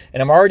day,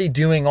 and I'm already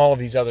doing all of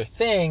these other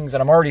things,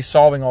 and I'm already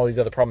solving all these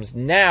other problems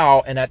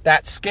now. And at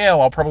that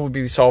scale, I'll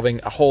probably be solving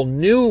a whole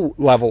new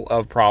level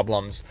of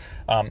problems,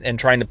 and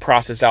trying to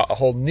process out a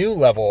whole new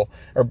level,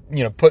 or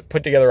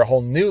put together a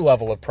whole new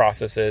level of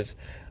processes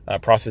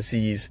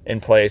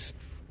in place.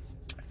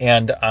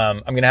 And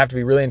I'm going to have to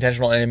be really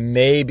intentional, and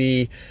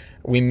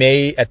we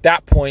may at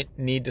that point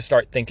need to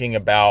start thinking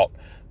about,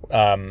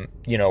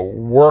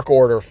 work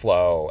order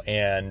flow,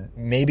 and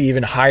maybe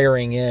even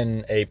hiring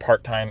in a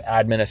part-time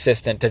admin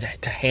assistant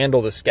to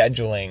handle the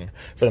scheduling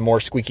for the more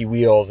squeaky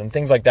wheels and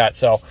things like that.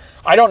 So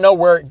I don't know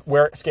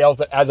where it scales,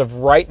 but as of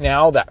right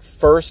now,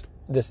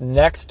 this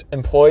next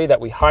employee that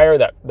we hire,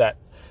 that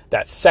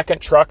 2nd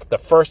truck, the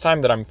first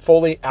time that I'm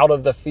fully out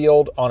of the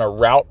field on a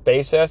route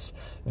basis,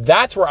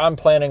 that's where I'm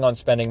planning on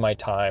spending my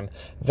time.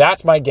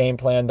 That's my game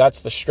plan.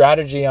 That's the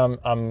strategy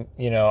I'm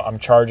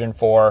charging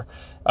for.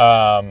 So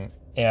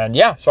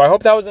I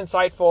hope that was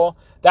insightful.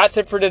 That's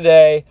it for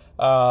today.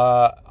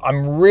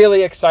 I'm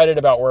really excited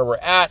about where we're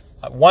at.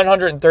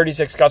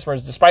 136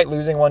 customers, despite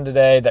losing 1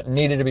 today that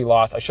needed to be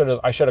lost. I should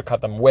have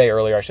cut them way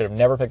earlier. I should have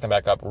never picked them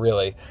back up,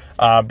 really.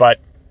 But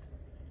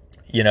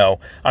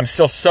I'm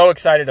still so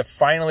excited to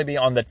finally be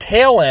on the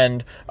tail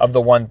end of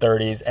the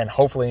 130s and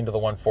hopefully into the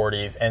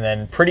 140s. And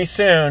then pretty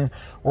soon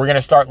we're going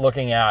to start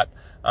looking at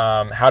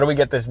how do we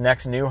get this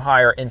next new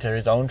hire into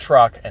his own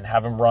truck and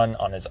have him run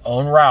on his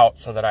own route,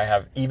 so that I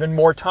have even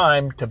more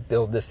time to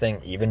build this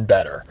thing even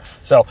better.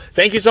 So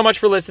thank you so much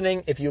for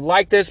listening. If you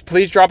like this,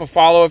 please drop a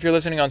follow. If you're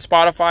listening on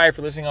Spotify, if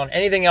you're listening on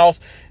anything else,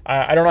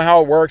 I don't know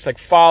how it works, like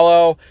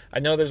follow. I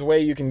know there's a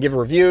way you can give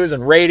reviews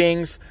and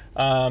ratings.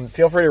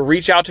 Feel free to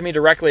reach out to me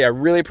directly. I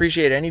really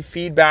appreciate any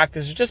feedback.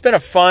 This has just been a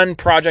fun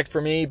project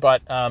for me,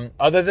 but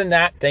other than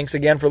that, thanks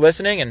again for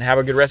listening, and have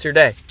a good rest of your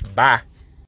day. Bye.